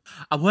nice.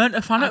 I weren't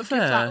a fan at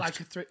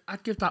first.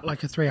 I'd give that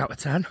like a 3 out of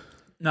 10.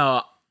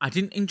 No, I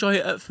didn't enjoy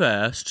it at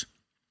first,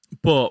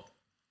 but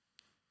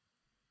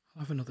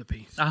I'll have another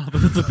piece. I'll have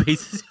another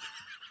piece.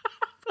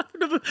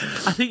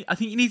 I think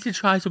you need to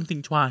try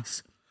something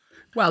twice.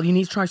 Well, you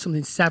need to try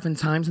something 7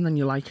 times and then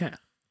you like it.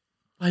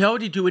 I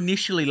already do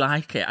initially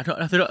like it. I don't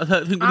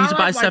think we need to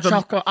buy 7.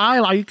 Chocolate. I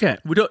like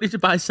it. We don't need to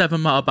buy 7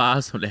 more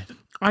bars, honey.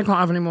 I can't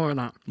have any more of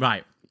that.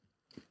 Right.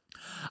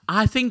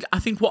 I think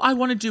what I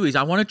want to do is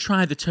I want to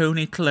try the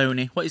Tony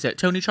Chocolonely. What is it?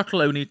 Tony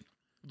Chocolonely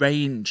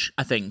range,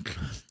 I think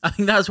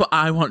that's what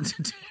I want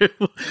to do.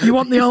 You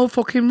want the whole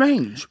fucking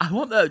range? I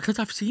want that because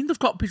I've seen they've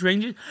got big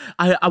ranges.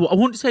 I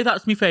wouldn't say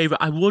that's my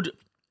favourite. I would,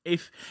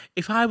 if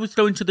I was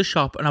going to the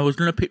shop and I was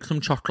going to pick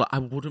some chocolate, I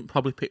wouldn't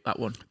probably pick that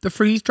one. The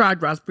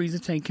freeze-dried raspberries are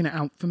taking it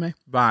out for me.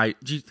 Right.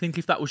 Do you think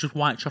if that was just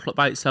white chocolate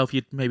by itself,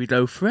 you'd maybe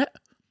go for it?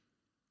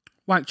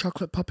 White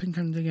chocolate popping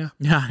candy, yeah.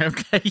 Yeah,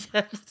 okay,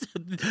 yeah.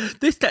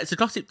 This gets a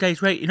Gossip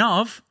Days rating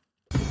of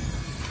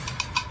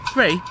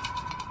 3.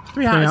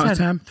 3 out of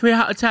 10. 3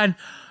 out of 10.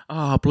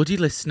 Oh, bloody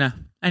listener.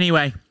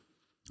 Anyway,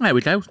 there we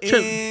go.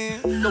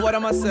 So what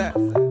am I say?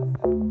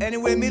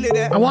 Anyway, Millie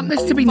there. I want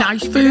this to be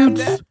nice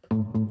foods. The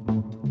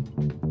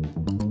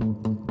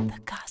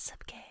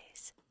Gossip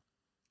Gaze.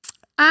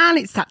 And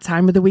it's that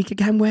time of the week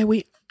again where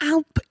we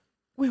help.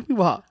 Where we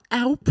what?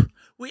 Help.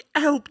 We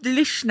help the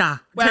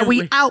listener. Where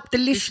we help the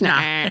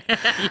listener.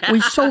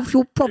 We solve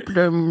your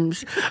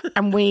problems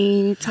and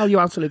we tell you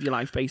how to live your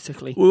life,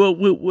 basically. Well,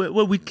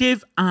 we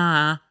give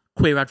our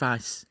queer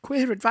advice.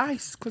 Queer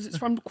advice, because it's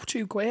from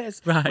 2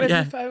 queers. Right, Where's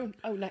yeah. my phone?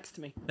 Oh, next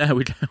to me. There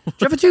we go. Do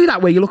you ever do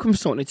that where you're looking for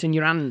something, it's in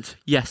your hand?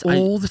 Yes.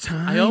 All the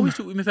time. I always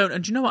do it with my phone.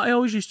 And do you know what I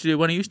always used to do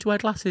when I used to wear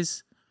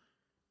glasses?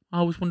 I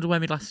always wondered where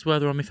my glasses were.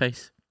 They're on my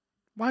face.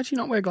 Why do you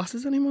not wear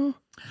glasses anymore?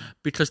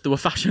 Because they were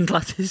fashion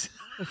glasses.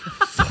 Oh,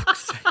 for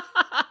fuck's sake.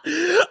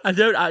 I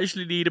don't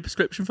actually need a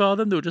prescription for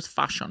them. They were just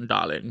fashion,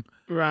 darling.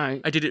 Right.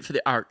 I did it for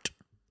the art.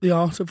 The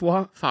art of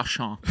what?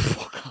 Fashion.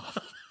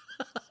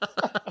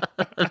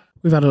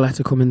 We've had a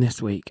letter come in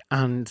this week,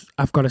 and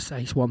I've got to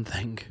say one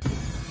thing.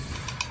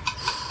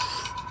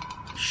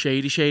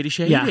 Shady.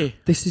 Yeah,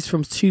 this is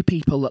from 2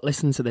 people that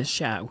listen to this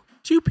show.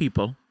 2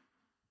 people?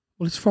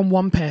 Well, it's from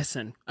 1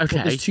 person. Okay.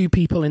 But there's 2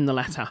 people in the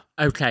letter.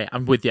 Okay,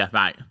 I'm with you.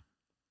 Right.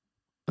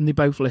 And they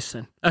both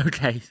listen.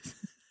 Okay.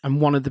 And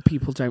one of the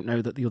people don't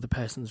know that the other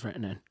person's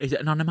written in. Is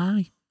it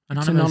anonymous?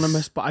 It's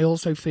anonymous, but I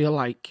also feel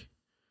like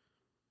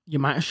you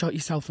might have shot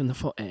yourself in the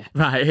foot here.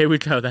 Right, here we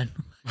go then.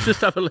 Just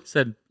have a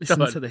listen.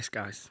 Listen to this,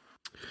 guys.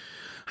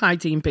 Hi,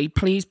 Dean B.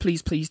 Please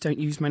don't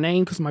use my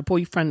name because my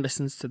boyfriend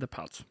listens to the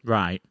pod.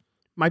 Right.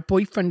 My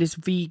boyfriend is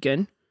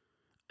vegan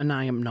and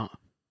I am not.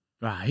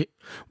 Right.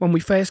 When we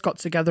first got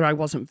together, I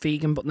wasn't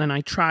vegan, but then I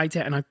tried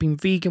it and I've been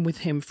vegan with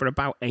him for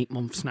about 8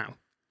 months now.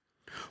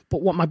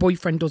 But what my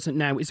boyfriend doesn't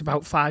know is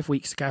about 5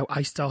 weeks ago,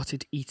 I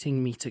started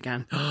eating meat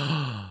again.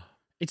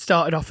 It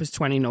started off as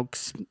 20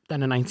 nugs,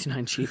 then a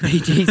 99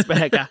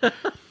 cheeseburger.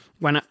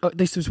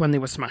 This was when they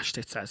were smashed,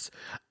 it says.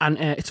 And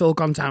it's all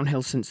gone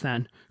downhill since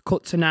then.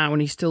 Cut to now,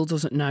 and he still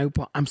doesn't know,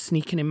 but I'm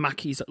sneaking in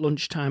Mackey's at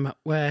lunchtime at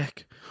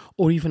work,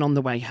 or even on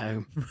the way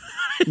home.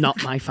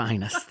 Not my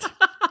finest.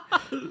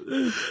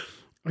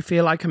 I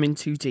feel like I'm in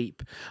too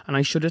deep, and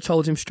I should have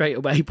told him straight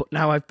away, but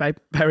now I've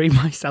buried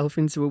myself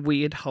into a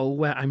weird hole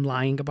where I'm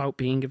lying about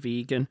being a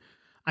vegan.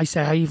 I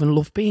say I even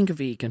love being a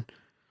vegan,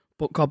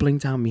 but gobbling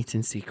down meat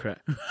in secret.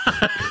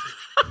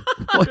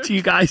 What do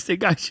you guys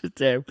think I should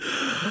do?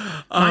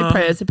 My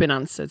prayers have been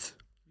answered.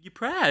 Your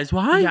prayers?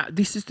 Why? Yeah,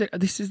 this is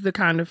the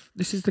kind of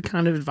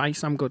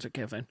advice I'm good at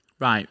giving.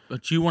 Right. Do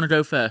you want to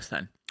go first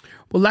then?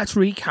 Well, let's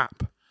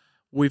recap.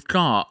 We've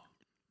got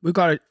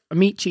a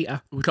meat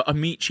cheater. We've got a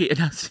meat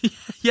cheater.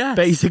 Yes.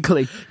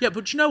 Basically. Yeah,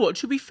 but do you know what?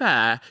 To be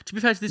fair to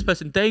this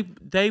person,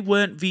 they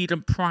weren't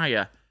vegan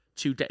prior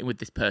to dating with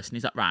this person.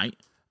 Is that right?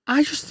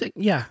 I just think,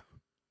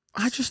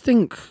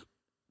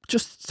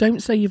 just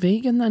don't say you're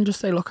vegan then.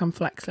 Just say, look, I'm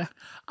flexer.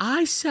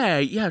 I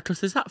say, yeah, because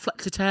there's that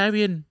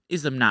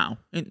flexitarianism now,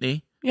 isn't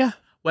there? Yeah.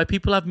 Where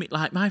people have meat,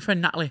 like my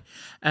friend Natalie,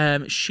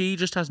 she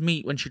just has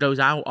meat when she goes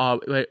out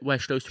or where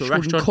she goes to a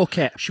restaurant. She wouldn't cook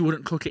it. She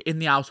wouldn't cook it in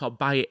the house or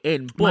buy it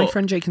in. But, my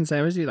friend Jake and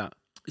Sarah do that.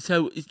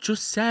 So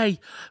just say,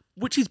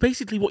 which is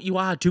basically what you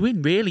are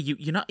doing, really.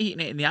 You're not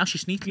eating it in the house, you're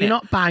sneaking it. You're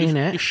not buying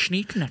it. You're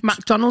sneaking it.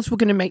 McDonald's were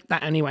going to make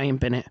that anyway and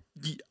bin it.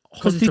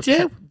 Because they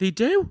do. They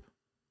do.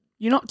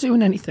 You're not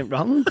doing anything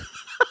wrong.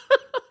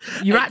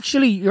 You're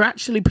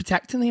actually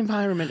protecting the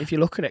environment if you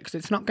look at it, because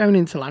it's not going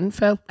into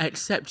landfill.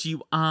 Except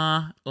you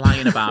are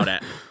lying about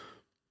it.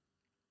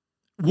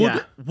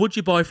 Would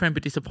your boyfriend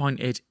be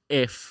disappointed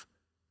if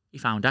he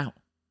found out?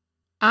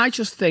 I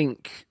just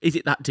think... Is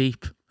it that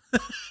deep?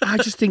 I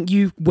just think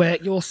you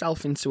work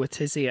yourself into a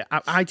tizzy.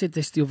 I did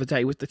this the other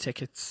day with the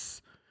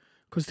tickets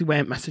because they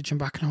weren't messaging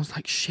back, and I was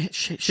like, shit.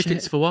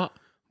 Tickets for what?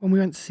 When we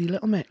went to see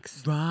Little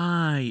Mix.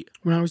 Right.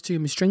 When I was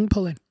doing my string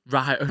pulling.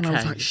 Right, okay. And I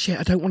was like, shit,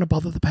 I don't want to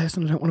bother the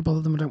person. I don't want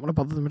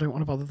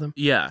to bother them.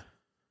 Yeah.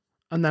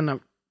 And then I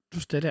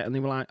just did it, and they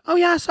were like, oh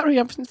yeah, sorry,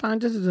 everything's fine.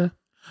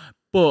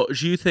 But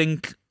do you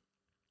think...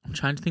 I'm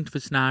trying to think of a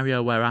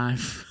scenario where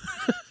I've...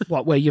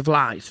 What, where you've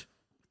lied?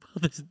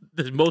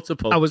 There's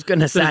multiple. I was going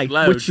to say,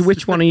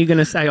 which one are you going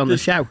to say on the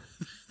show?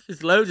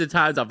 There's loads of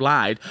times I've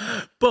lied,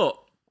 but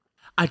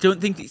I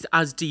don't think it's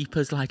as deep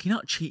as, like, you're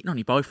not cheating on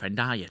your boyfriend,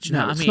 are you? Do you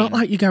know what I mean? It's not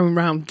like you're going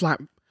around, like,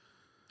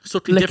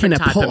 sucking licking different a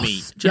type puss. of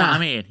meat. Do you know what I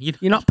mean?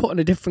 You're not putting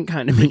a different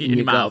kind of meat in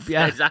your mouth.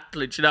 Yeah,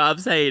 exactly. Do you know what I'm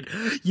saying?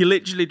 You're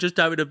literally just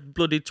having a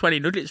bloody 20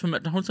 nuggets from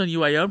McDonald's on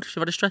your way home because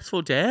you've had a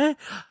stressful day.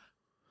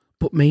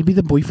 But maybe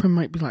the boyfriend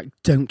might be like,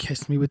 don't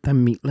kiss me with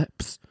them meat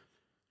lips.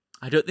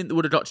 I don't think they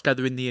would have got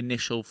together in the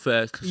initial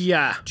first.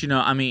 Yeah. Do you know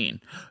what I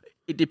mean?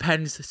 It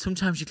depends.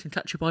 Sometimes you can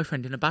catch your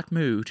boyfriend in a bad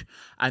mood,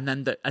 and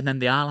then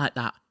they are like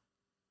that.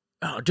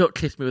 Oh, don't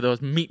kiss me with those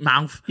meat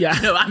mouth. Yeah.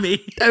 You know what I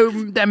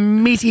mean? The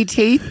meaty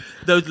teeth.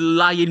 Those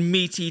lying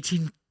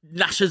meat-eating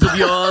gnashers of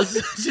yours.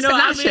 Do you know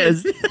what I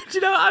mean? Do you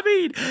know what I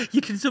mean?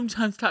 You can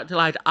sometimes start to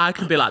like, I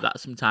can be like that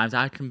sometimes.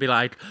 I can be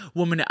like,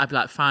 1 minute I'd be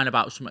like fine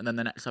about something, and then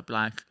the next I'd be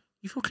like,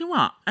 you fucking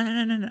what? No.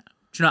 Do you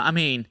know what I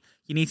mean?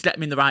 You need to let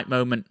him in the right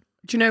moment.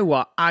 Do you know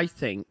what? I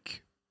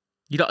think...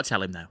 You got to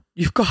tell him, though.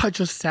 You've got to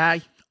just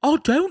say... Oh,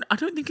 don't. I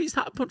don't think it's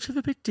that much of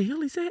a big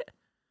deal, is it?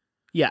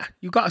 Yeah,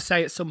 you've got to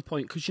say at some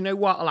point, because you know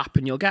what will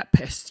happen? You'll get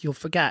pissed, you'll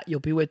forget,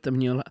 you'll be with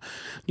them, and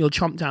you'll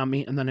chomp down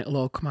meat, and then it'll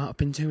all come out. I've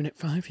been doing it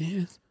 5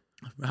 years.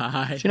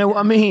 Right. Do you know what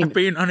I mean? I've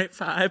been on it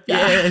 5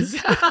 years. Do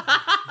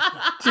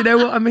you know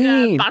what I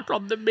mean? Yeah, back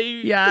on the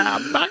meat. Yeah,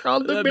 I'm back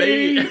on the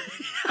meat.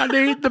 I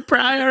need the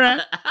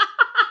priory.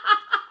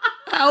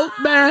 Help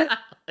me.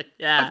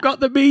 Yeah. I've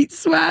got the meat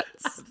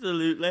sweats.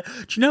 Absolutely.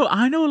 Do you know,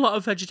 I know a lot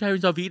of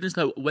vegetarians or vegans,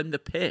 though, when they're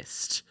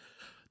pissed,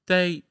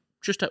 they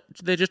just have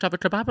a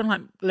kebab and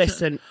like...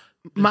 Listen,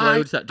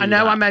 I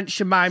know I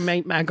mentioned my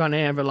mate Meg on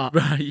here a lot.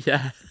 Right,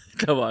 yeah.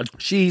 Go on.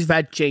 She's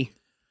veggie,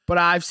 but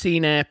I've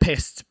seen her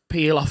pissed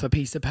peel off a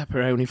piece of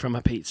pepperoni from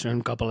a pizza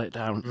and gobble it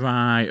down.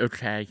 Right,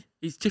 okay.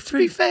 It's To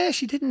different. be fair,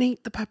 she didn't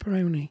eat the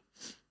pepperoni.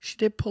 She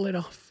did pull it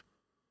off.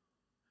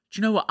 Do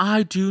you know what?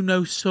 I do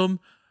know some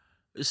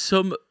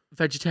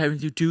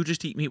vegetarians who do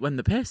just eat meat when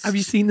they're pissed. Have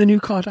you seen the new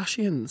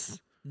Kardashians?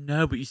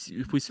 No, but we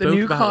The spoke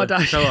new about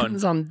them. Go on.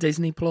 Kardashians on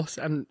Disney Plus,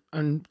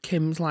 and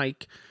Kim's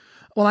like,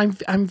 well, I'm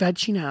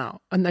veggie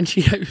now, and then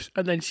she goes,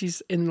 and then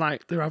she's in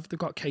like they've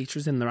got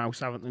caterers in their house,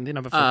 haven't they? They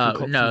never fucking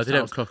cook. No, they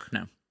don't themselves. cook.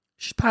 No.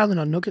 She's piling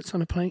on nuggets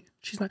on a plate.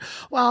 She's like,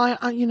 well,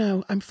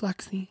 I'm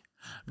flexy.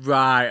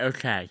 Right.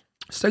 Okay.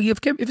 So if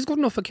it's good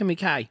enough for Kimmy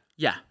K,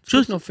 Yeah. it's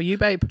good enough for you,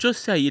 babe.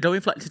 Just say you're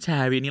going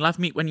flexitarian. You'll have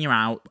meat when you're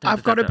out.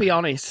 I've got to be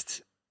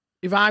honest.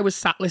 If I was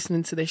sat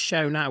listening to this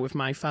show now with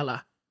my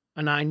fella,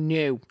 and I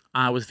knew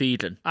I was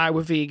vegan. I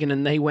were vegan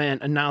and they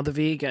weren't, and now they're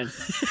vegan,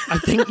 I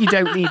think you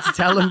don't need to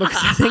tell them,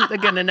 because I think they're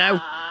going to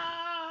know.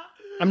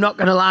 I'm not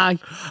going to lie.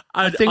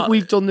 I think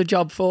we've done the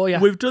job for you.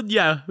 We've done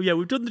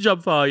the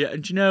job for you.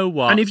 And do you know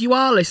what? And if you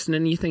are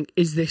listening and you think,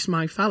 is this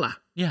my fella?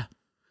 Yeah.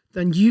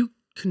 Then you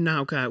can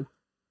now go,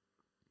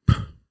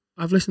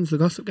 I've listened to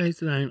the Gossip Gaze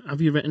today.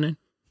 Have you written in?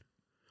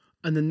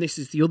 And then this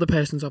is the other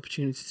person's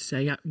opportunity to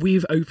say, yeah,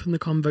 we've opened the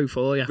convo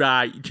for you.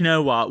 Right. Do you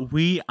know what?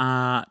 We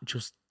are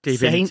just diving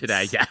Saints.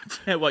 today. Yeah. Do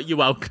you know what? You're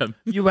welcome.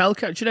 You're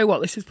welcome. Do you know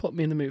what? This has put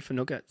me in the mood for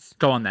nuggets.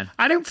 Go on then.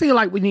 I don't feel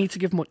like we need to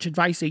give much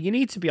advice here. You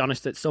need to be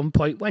honest at some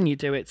point. When you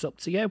do it, it's up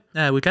to you.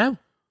 There we go.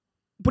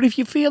 But if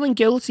you're feeling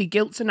guilty,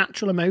 guilt's a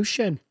natural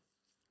emotion.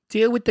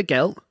 Deal with the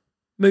guilt.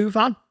 Move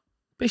on.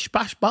 Bish,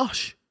 bash,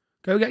 bosh.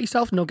 Go get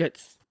yourself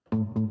nuggets. The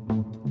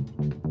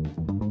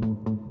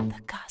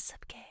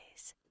Gossip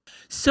Gaze.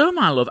 So,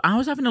 my love, I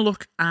was having a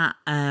look at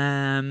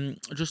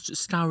just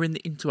scouring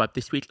the interweb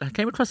this week, and I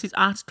came across this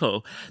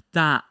article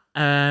that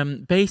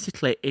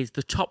basically is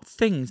the top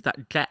things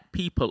that get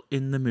people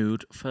in the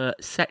mood for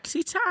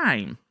sexy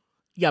time.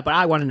 Yeah, but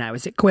I want to know,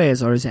 is it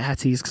queers or is it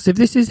hetties? Because if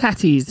this is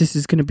hetties, this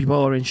is going to be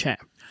boring shit.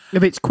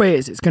 If it's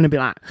queers, it's going to be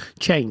like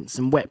chains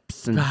and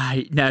whips. And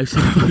Right, no, so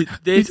this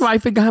this... is why I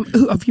think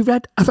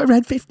have I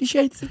read 50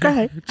 Shades of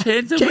Grey?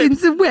 Chains and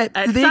Chains and whips.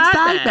 It's The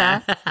out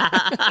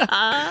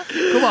excitement.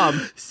 Come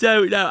on.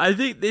 So, no, I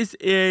think this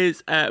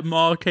is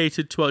more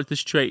catered towards the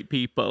straight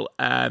people.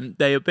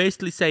 They are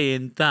basically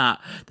saying that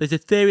there's a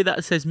theory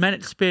that says men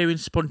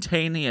experience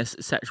spontaneous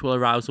sexual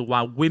arousal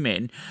while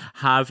women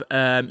have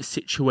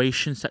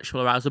situation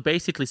sexual arousal.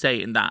 Basically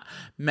saying that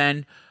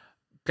men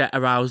get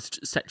aroused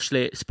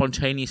sexually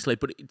spontaneously,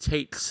 but it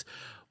takes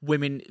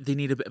women, they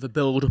need a bit of a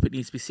build-up. It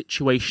needs to be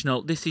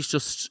situational. This is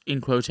just, in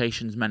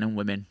quotations, men and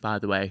women, by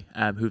the way,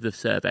 who they've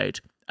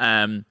surveyed.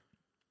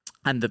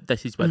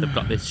 This is where they've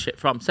got this shit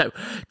from. So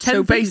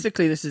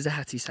Basically, this is a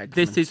hetty segment.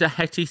 this is a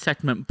hetty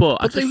segment,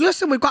 but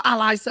Listen, we've got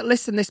allies that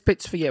listen. This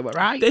bit's for you, all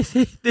right? this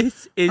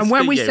is and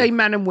when for we you. say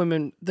men and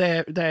women,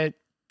 they're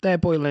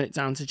boiling it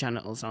down to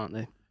genitals, aren't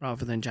they?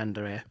 Rather than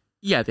gender here.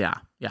 Yeah, they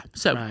are. Yeah.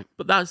 So, Right.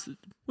 but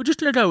we're just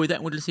going to go with it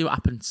and we're going to see what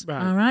happens.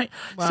 Right. All right.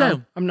 Well,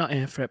 So, I'm not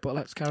here for it, but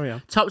let's carry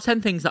on. top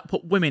 10 things that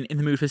put women in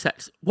the mood for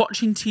sex.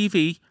 Watching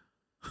TV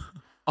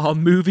or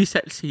movie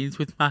sex scenes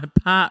with my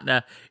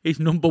partner is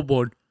number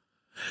one.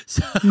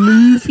 So,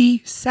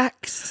 Movie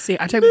sex scene.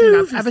 I don't think I've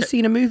Movie ever sex-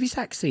 seen a movie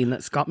sex scene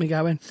that's got me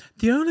going.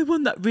 the only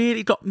one that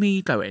really got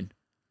me going,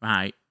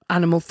 right?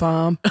 Animal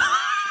Farm.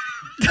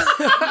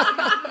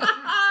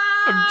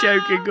 I'm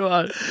joking, go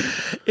on.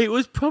 It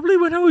was probably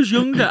when I was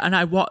younger and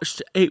I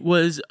watched, it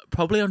was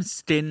probably on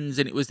Stins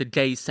and it was a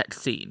gay sex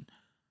scene.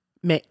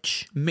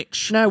 Mitch.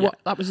 Mitch. No, yeah. what?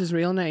 That was his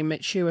real name,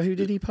 Mitch Shewer. Who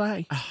did he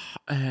play?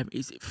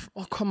 Is it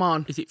Oh, come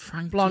on. is it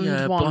Frankie? Blonde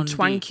one, Blondie?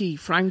 Twanky,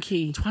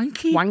 Frankie.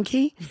 Twanky?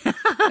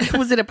 Wanky?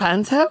 Was it a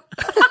panto?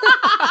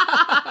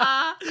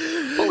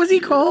 What was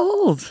he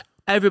called?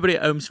 Everybody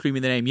at home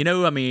screaming the name. You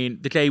know who I mean?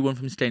 The gay one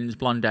from Stins,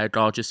 blonde hair,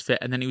 gorgeous fit,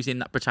 and then he was in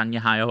that Britannia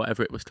High or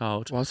whatever it was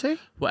called. Was he?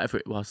 Whatever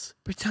it was.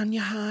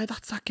 Britannia High.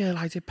 That's that girl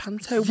I did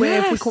panto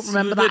with. We couldn't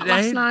remember that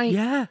last name. night.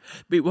 Yeah,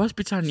 but it was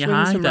Britannia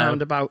Swings High and though.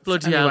 roundabouts.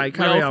 Bloody Anyway, hell,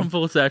 carry we're all on. from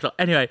full circle.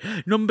 Anyway,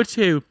 number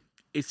 2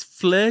 is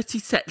flirty,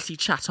 sexy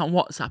chat on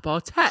WhatsApp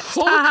or text.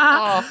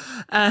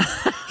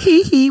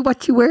 Hee hee,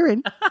 what you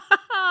wearing?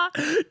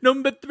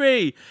 Number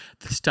 3,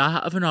 the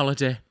start of an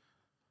holiday.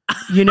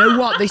 You know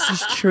what? This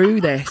is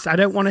true, this. I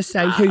don't want to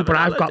say who, but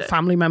I've got holiday.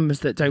 family members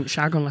that don't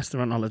shag unless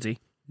they're on holiday.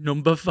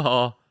 Number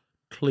 4,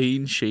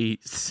 clean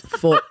sheets.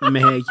 Fuck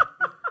me.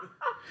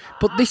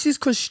 But this is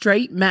because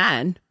straight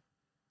men,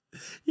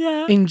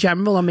 Yeah. in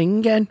general, are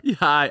minging.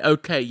 Yeah,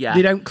 okay, yeah.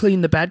 They don't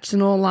clean the beds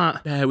and all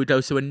that. There we go.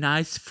 So a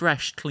nice,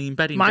 fresh, clean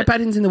bedding. My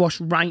bedding's in the wash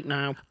right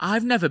now.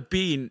 I've never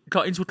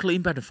got into a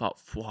clean bed and thought,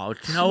 wow, do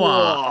you know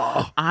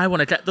what? I want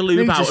to get the lube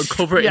Need to out and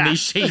cover it in yeah. these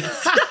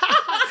sheets.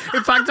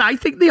 In fact, I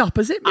think the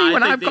opposite me I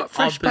when think I've the got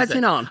fresh opposite.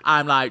 bedding on.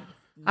 I'm like,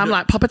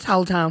 Pop a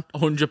towel down.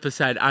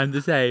 100%. I'm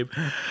the same.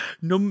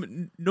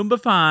 Number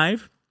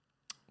 5,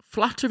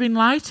 flattering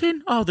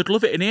lighting. Oh, they'd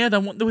love it in here. They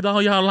want with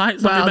all your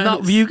lights on. Well, your not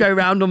beds. if you go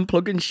round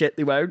unplugging shit,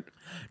 they won't.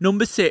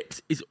 Number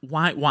 6 is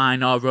white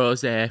wine or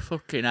rosé.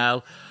 Fucking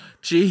hell.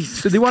 Jeez.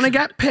 So they want to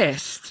get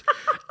pissed.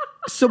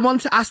 Someone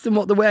to ask them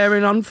what they're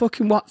wearing on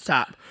fucking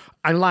WhatsApp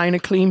and lie in a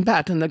clean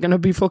bed and they're going to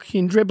be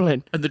fucking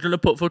dribbling. And they're going to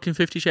put fucking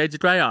 50 Shades of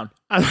Grey on.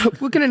 And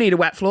we're going to need a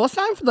wet floor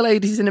sign for the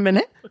ladies in a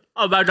minute.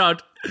 Oh my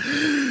God.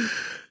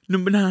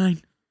 Number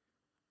 9,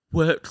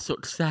 work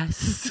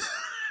success.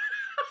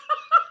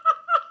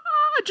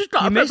 I just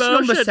got You a missed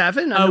promotion. number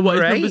 7 and Oh, what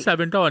is number number 8?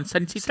 7? Go on,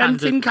 scented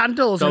Scenting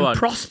candles Go and on.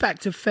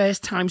 prospect of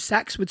first time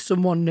sex with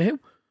someone new.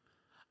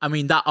 I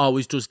mean, that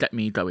always does get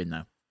me going,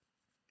 though.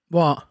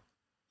 What?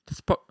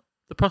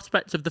 The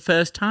prospect of the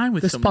first time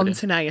with The somebody.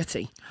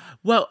 spontaneity.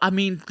 Well, I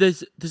mean,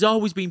 there's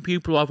always been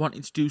people who I've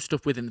wanted to do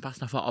stuff with in the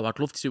past, and I thought, oh, I'd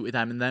love to do it with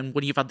them. And then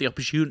when you've had the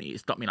opportunity,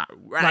 it's got me like,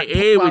 right,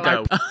 here we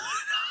go.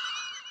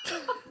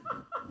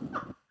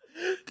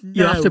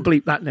 You'll have to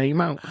bleep that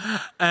name out.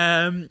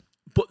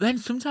 But then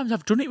sometimes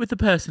I've done it with the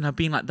person, I've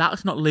been like,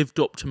 that's not lived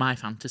up to my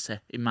fantasy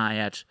in my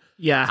head.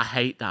 Yeah. I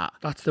hate that.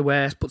 That's the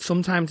worst. But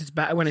sometimes it's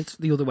better when it's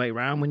the other way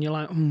around, when you're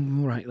like, all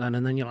right then.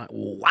 And then you're like,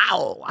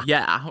 wow.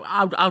 Yeah,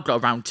 I'll go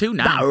round 2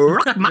 now. That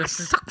rocked my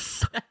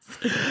socks.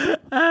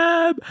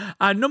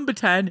 And number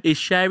 10 is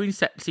sharing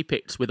sexy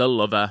pics with a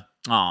lover.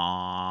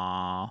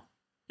 Aww.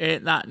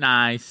 Ain't that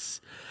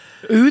nice?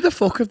 Who the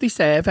fuck have they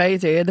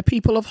surveyed here? The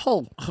people of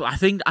Hull. I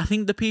think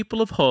the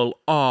people of Hull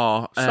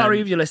are...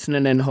 Sorry if you're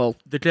listening in Hull.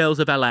 The girls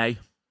of LA.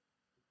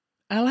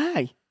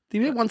 LA? They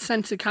don't want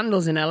scented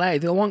candles in LA.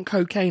 They'll want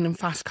cocaine and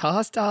fast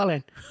cars,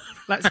 darling.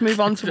 Let's move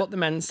on to what the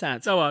men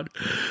said. Go on.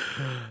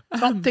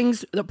 Top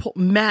things that put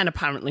men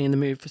apparently in the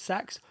mood for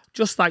sex.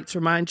 Just like to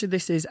remind you,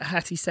 this is a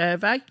Hetty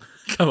survey.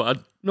 Go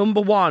on.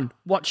 Number 1,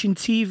 watching a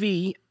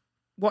TV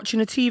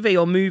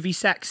or movie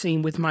sex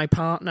scene with my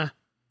partner.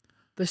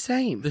 The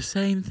same. The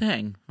same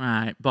thing.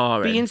 Right,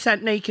 boring. Being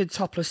sent naked,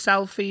 topless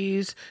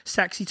selfies,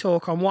 sexy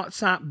talk on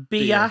WhatsApp,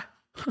 beer.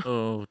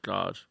 Oh,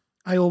 God.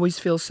 I always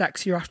feel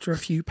sexier after a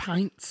few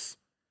pints.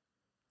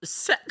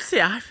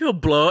 Sexy? I feel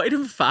bloated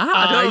and fat.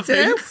 I don't do.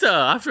 think so.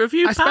 After a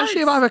few Especially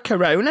pints. if I have a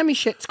corona, my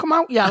shit's come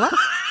out yellow.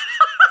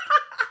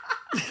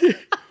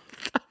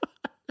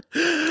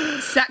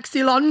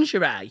 Sexy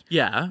lingerie.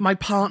 Yeah. My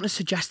partner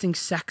suggesting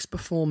sex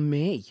before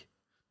me.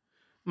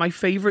 My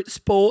favourite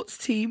sports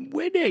team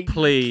winning.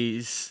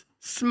 Please.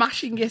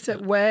 Smashing it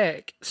at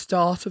work.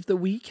 Start of the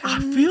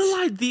weekend.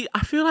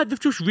 I feel like they've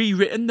just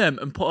rewritten them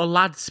and put a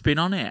lad spin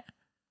on it.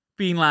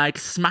 Being like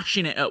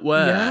smashing it at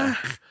work. Yeah.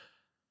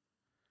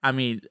 I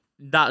mean,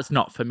 that's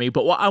not for me.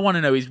 But what I want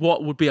to know is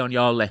what would be on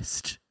your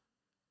list?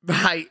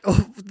 Right.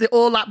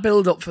 All that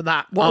build up for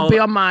that. What would be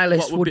on my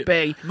list would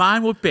be...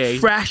 Mine would be...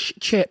 fresh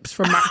chips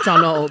from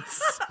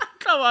McDonald's.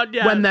 Come on,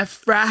 yeah. When they're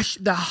fresh,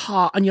 they're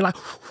hot, and you're like...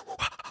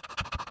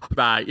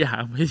 Right, yeah,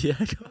 I'm with you.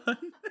 Come on.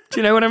 Do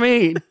you know what I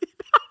mean?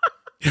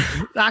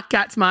 That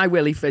gets my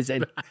willy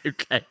fizzing.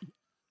 Okay.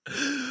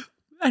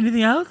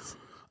 Anything else?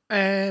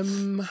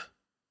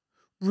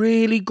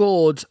 Really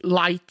good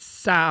light,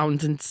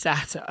 sound, and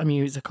set at a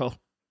musical.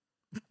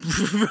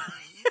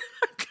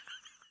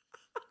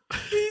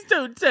 These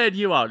don't turn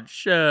you on,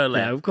 surely.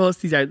 No, of course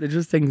they don't. They're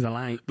just things I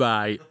like.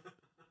 Right.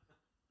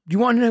 You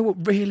want to know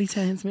what really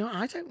turns me on?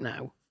 I don't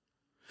know.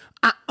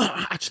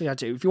 Actually, I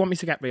do. If you want me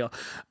to get real,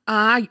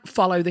 I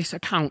follow this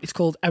account. It's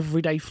called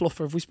Everyday Fluffer.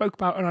 Have we spoke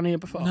about it on here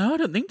before? No, I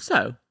don't think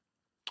so.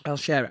 I'll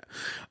share it.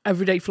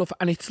 Everyday Fluffer.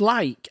 And it's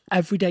like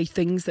everyday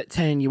things that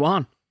turn you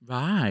on.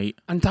 Right.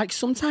 And like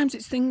sometimes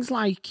it's things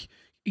like,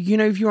 you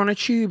know, if you're on a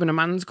tube and a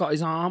man's got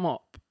his arm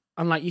up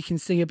and like you can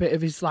see a bit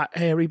of his like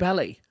hairy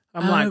belly.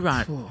 I'm like,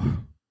 right. Phew.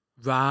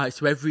 Right,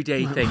 so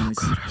everyday things.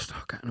 Oh God, I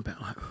start getting a bit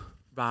like...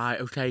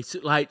 Right, okay. So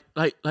like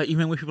you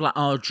mean with people like,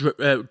 oh,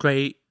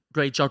 grey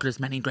joggers,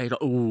 men in grey,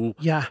 ooh.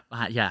 Yeah.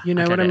 Like, yeah. You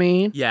know get what I it.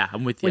 mean? Yeah,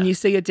 I'm with you. When you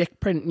see a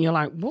dick print and you're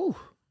like, whoa,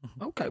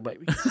 okay,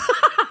 baby.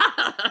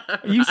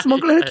 Are you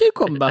smuggling a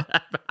cucumber?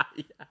 Right,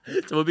 yeah.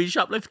 So we'll be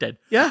shoplifting.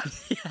 Yeah.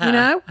 Yeah. You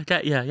know? I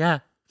get you, yeah.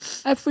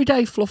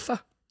 Everyday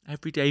Fluffer.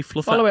 Everyday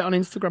Fluffer. Follow it on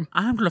Instagram.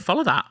 I'm going to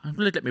follow that. I'm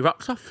going to let me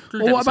rocks off.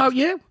 Well, what about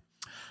you?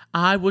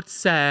 I would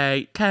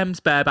say Thames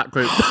Bareback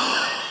Group. Oh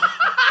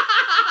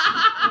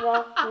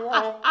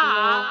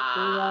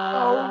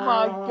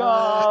my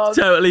God.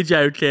 Totally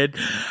joking.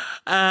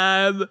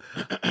 I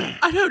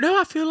don't know.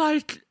 I feel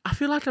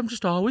like I'm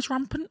just always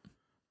rampant.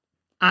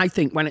 I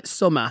think when it's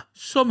summer,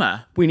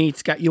 we need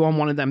to get you on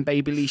one of them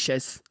baby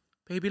leashes.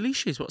 Baby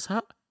leashes? What's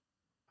that?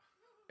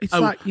 It's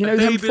like, you know,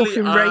 them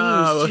fucking reins.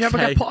 Oh, Did you ever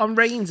okay. get put on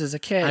reins as a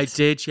kid? I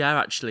did, yeah,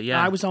 actually,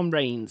 yeah. I was on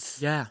reins.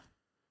 Yeah.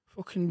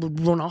 Fucking would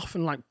run off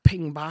and like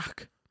ping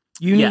back.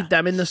 You need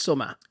them in the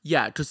summer.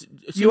 Yeah, because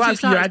you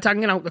have your head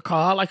hanging out the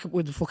car like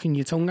with fucking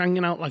your tongue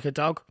hanging out like a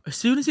dog. As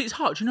soon as it's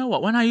hot, do you know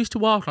what? When I used to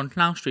walk on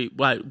Canal Street,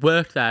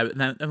 work there, and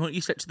then when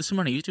you get to the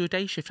summer, you used to do a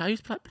day shift. I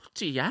used to be like,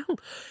 bloody hell. Do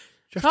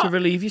you have to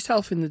relieve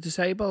yourself in the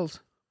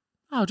disabled?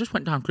 Oh, I just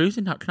went down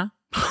cruising down Canal.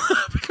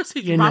 Because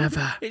it's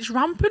it's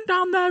rampant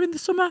down there in the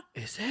summer.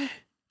 Is it?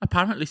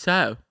 Apparently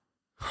so.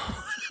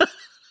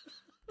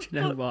 Do you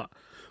know what?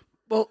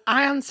 Well,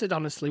 I answered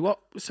honestly.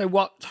 What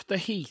the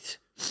heat?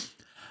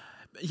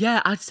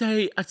 Yeah, I'd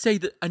say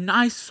that a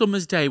nice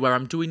summer's day where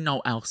I'm doing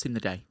no else in the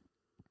day.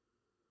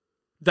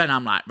 Then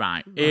I'm like,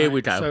 right, here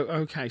we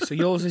go. So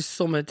yours is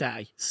summer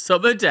day.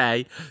 Summer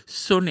day,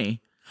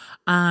 sunny,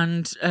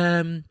 and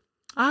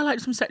I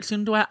like some sexy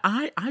underwear.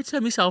 I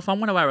turn myself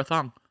on when I wear a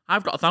thong.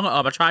 I've got a thong at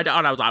home. I tried it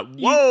on. I was like,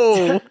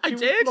 whoa! I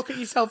did. Look at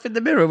yourself in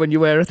the mirror when you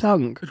wear a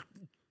thong.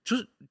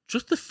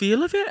 Just the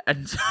feel of it,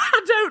 and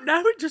I don't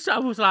know. I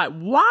was like,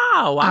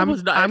 wow!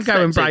 I'm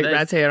going bright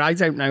red here. I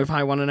don't know if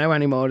I want to know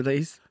any more of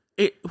these.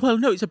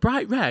 No, it's a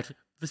bright red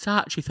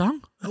Versace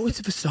thong. Oh, it's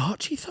a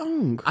Versace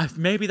thong.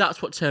 Maybe that's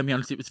what turned me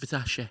on. It was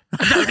Versace.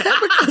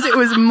 Because it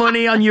was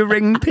money on your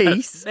ring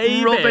piece,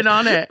 rubbing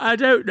on it. I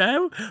don't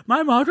know.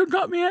 My model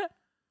got me it.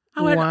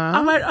 I went, oh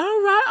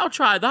right, I'll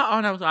try that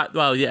on. I was like,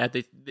 well, yeah,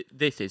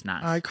 this is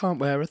nice. I can't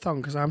wear a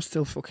thong because I'm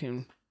still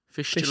fucking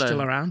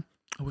fistula around.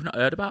 Oh, we've not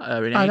heard about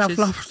her in ages. I'd have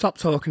to stop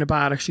talking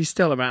about her. She's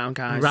still around,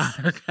 guys. Right,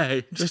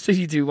 okay. Just if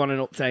you do want an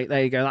update,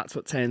 there you go. That's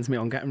what turns me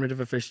on, getting rid of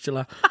a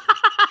fistula.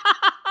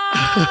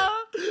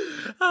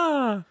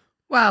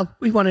 Well,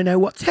 we want to know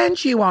what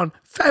turns you on.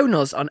 Phone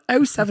us on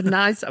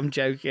 079. I'm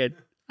joking.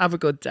 Have a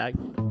good day.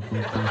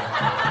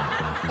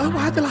 Oh,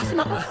 why are they laughing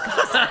at me?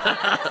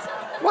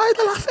 Why are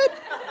they laughing?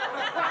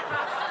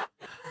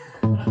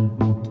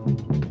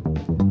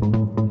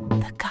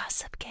 The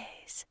Gossip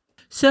Gaze.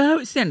 So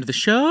it's the end of the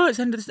show. It's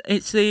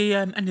the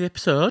end of the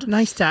episode.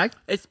 Nice tag.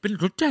 It's been a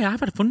good day. I've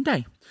had a fun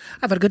day.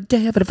 I've had a good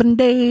day. I've had a fun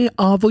day.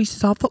 Our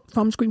voices are fucked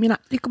from screaming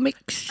at Little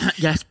Mix.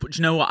 Yes, but do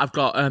you know what? I've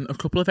got a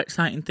couple of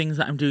exciting things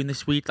that I'm doing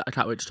this week that I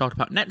can't wait to talk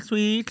about next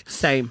week.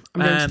 Same.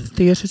 I'm going to the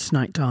theatre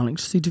tonight, darling,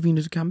 to see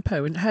Davina de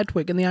Campo and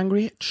Hedwig and the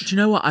Angry Itch. Do you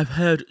know what? I've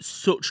heard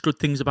such good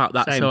things about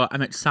that, Same. so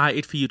I'm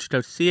excited for you to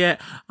go to see it.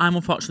 I'm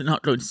unfortunately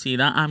not going to see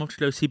that. I'm off to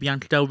go see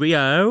Bianca Del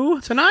Rio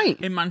Tonight?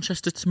 in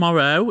Manchester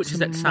tomorrow, which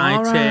is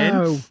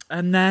exciting.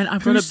 And then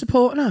I've got Who's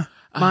supporting her?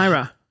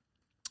 Myra.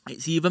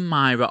 It's either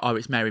Myra or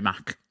it's Mary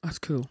Mac. That's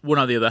cool. One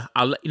or the other.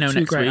 I'll let you know Two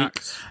next great week.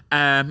 acts.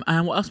 And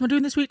what else am I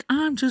doing this week?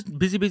 I'm just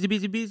busy.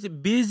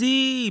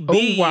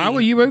 Oh, wow.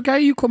 Are you okay? Are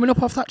you coming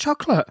up off that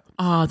chocolate?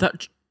 Oh,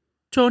 that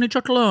Tony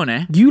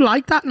Chocolone. You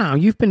like that now?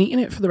 You've been eating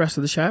it for the rest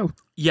of the show.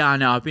 Yeah, I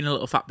know. I've been a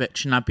little fat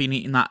bitch and I've been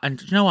eating that. And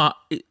you know what?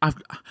 I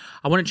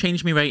want to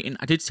change my rating.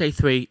 I did say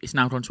 3. It's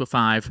now gone to a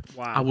 5.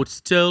 Wow. I would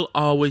still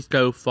always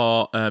go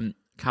for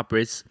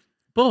Cadbury's.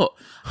 But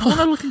I want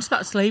to look into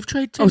that slave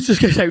trade too. I was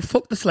just going to say,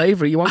 fuck the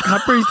slavery. You want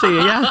Cadbury's, do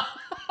you? Yeah.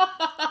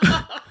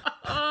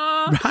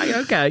 Right,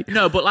 okay.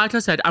 No, but like I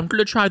said, I'm going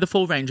to try the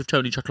full range of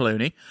Tony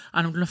Chocolone and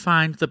I'm going to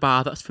find the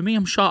bar that's for me.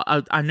 I'm sure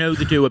I know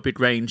they do a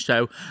big range,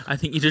 so I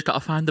think you just got to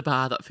find the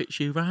bar that fits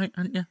you, right?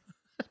 Aren't you?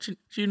 Do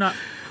you not?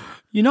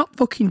 You're not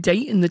fucking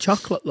dating the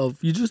chocolate, love.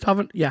 You just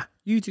haven't. Yeah,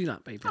 you do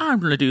that, baby. I'm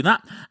going to do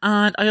that.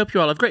 And I hope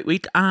you all have a great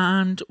week.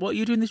 And what are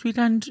you doing this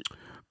weekend?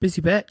 Busy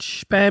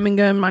bitch.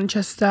 Birmingham,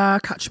 Manchester,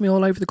 catch me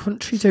all over the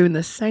country doing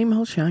the same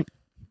old shit.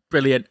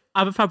 Brilliant.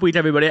 Have a fab week,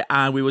 everybody,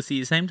 and we will see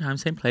you same time,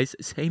 same place,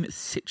 same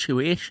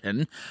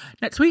situation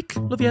next week.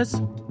 Love yous. The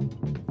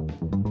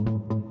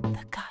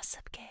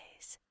Gossip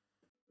Gaze.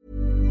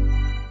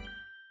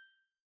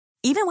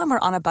 Even when we're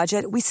on a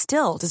budget, we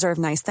still deserve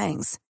nice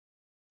things.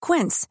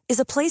 Quince is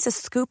a place to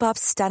scoop up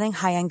stunning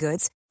high-end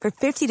goods for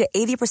 50 to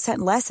 80%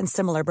 less than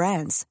similar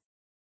brands.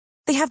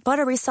 They have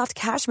buttery soft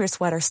cashmere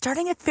sweaters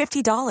starting at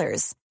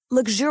 $50,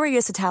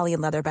 luxurious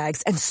Italian leather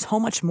bags, and so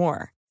much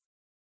more.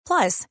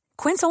 Plus,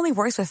 Quince only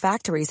works with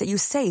factories that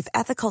use safe,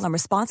 ethical, and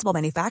responsible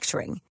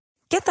manufacturing.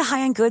 Get the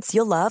high-end goods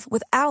you'll love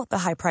without the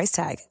high price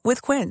tag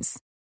with Quince.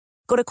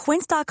 Go to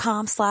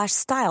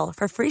quince.com/style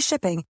for free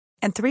shipping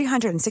and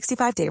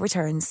 365-day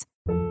returns.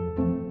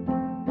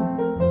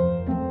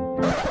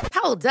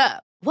 Hold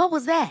up. What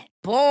was that?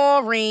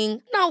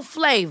 Boring. No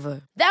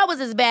flavor. That was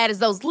as bad as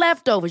those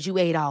leftovers you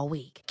ate all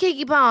week.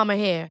 Keke Palmer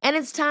here, and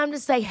it's time to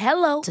say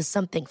hello to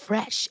something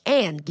fresh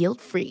and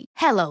guilt-free.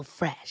 Hello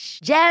Fresh.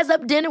 Jazz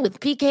up dinner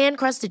with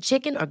pecan-crusted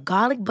chicken or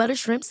garlic butter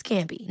shrimp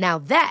scampi. Now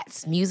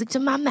that's music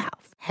to my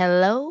mouth.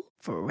 Hello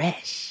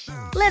Fresh.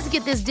 Let's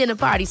get this dinner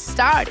party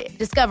started.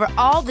 Discover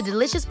all the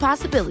delicious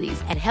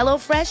possibilities at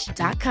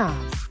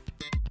HelloFresh.com.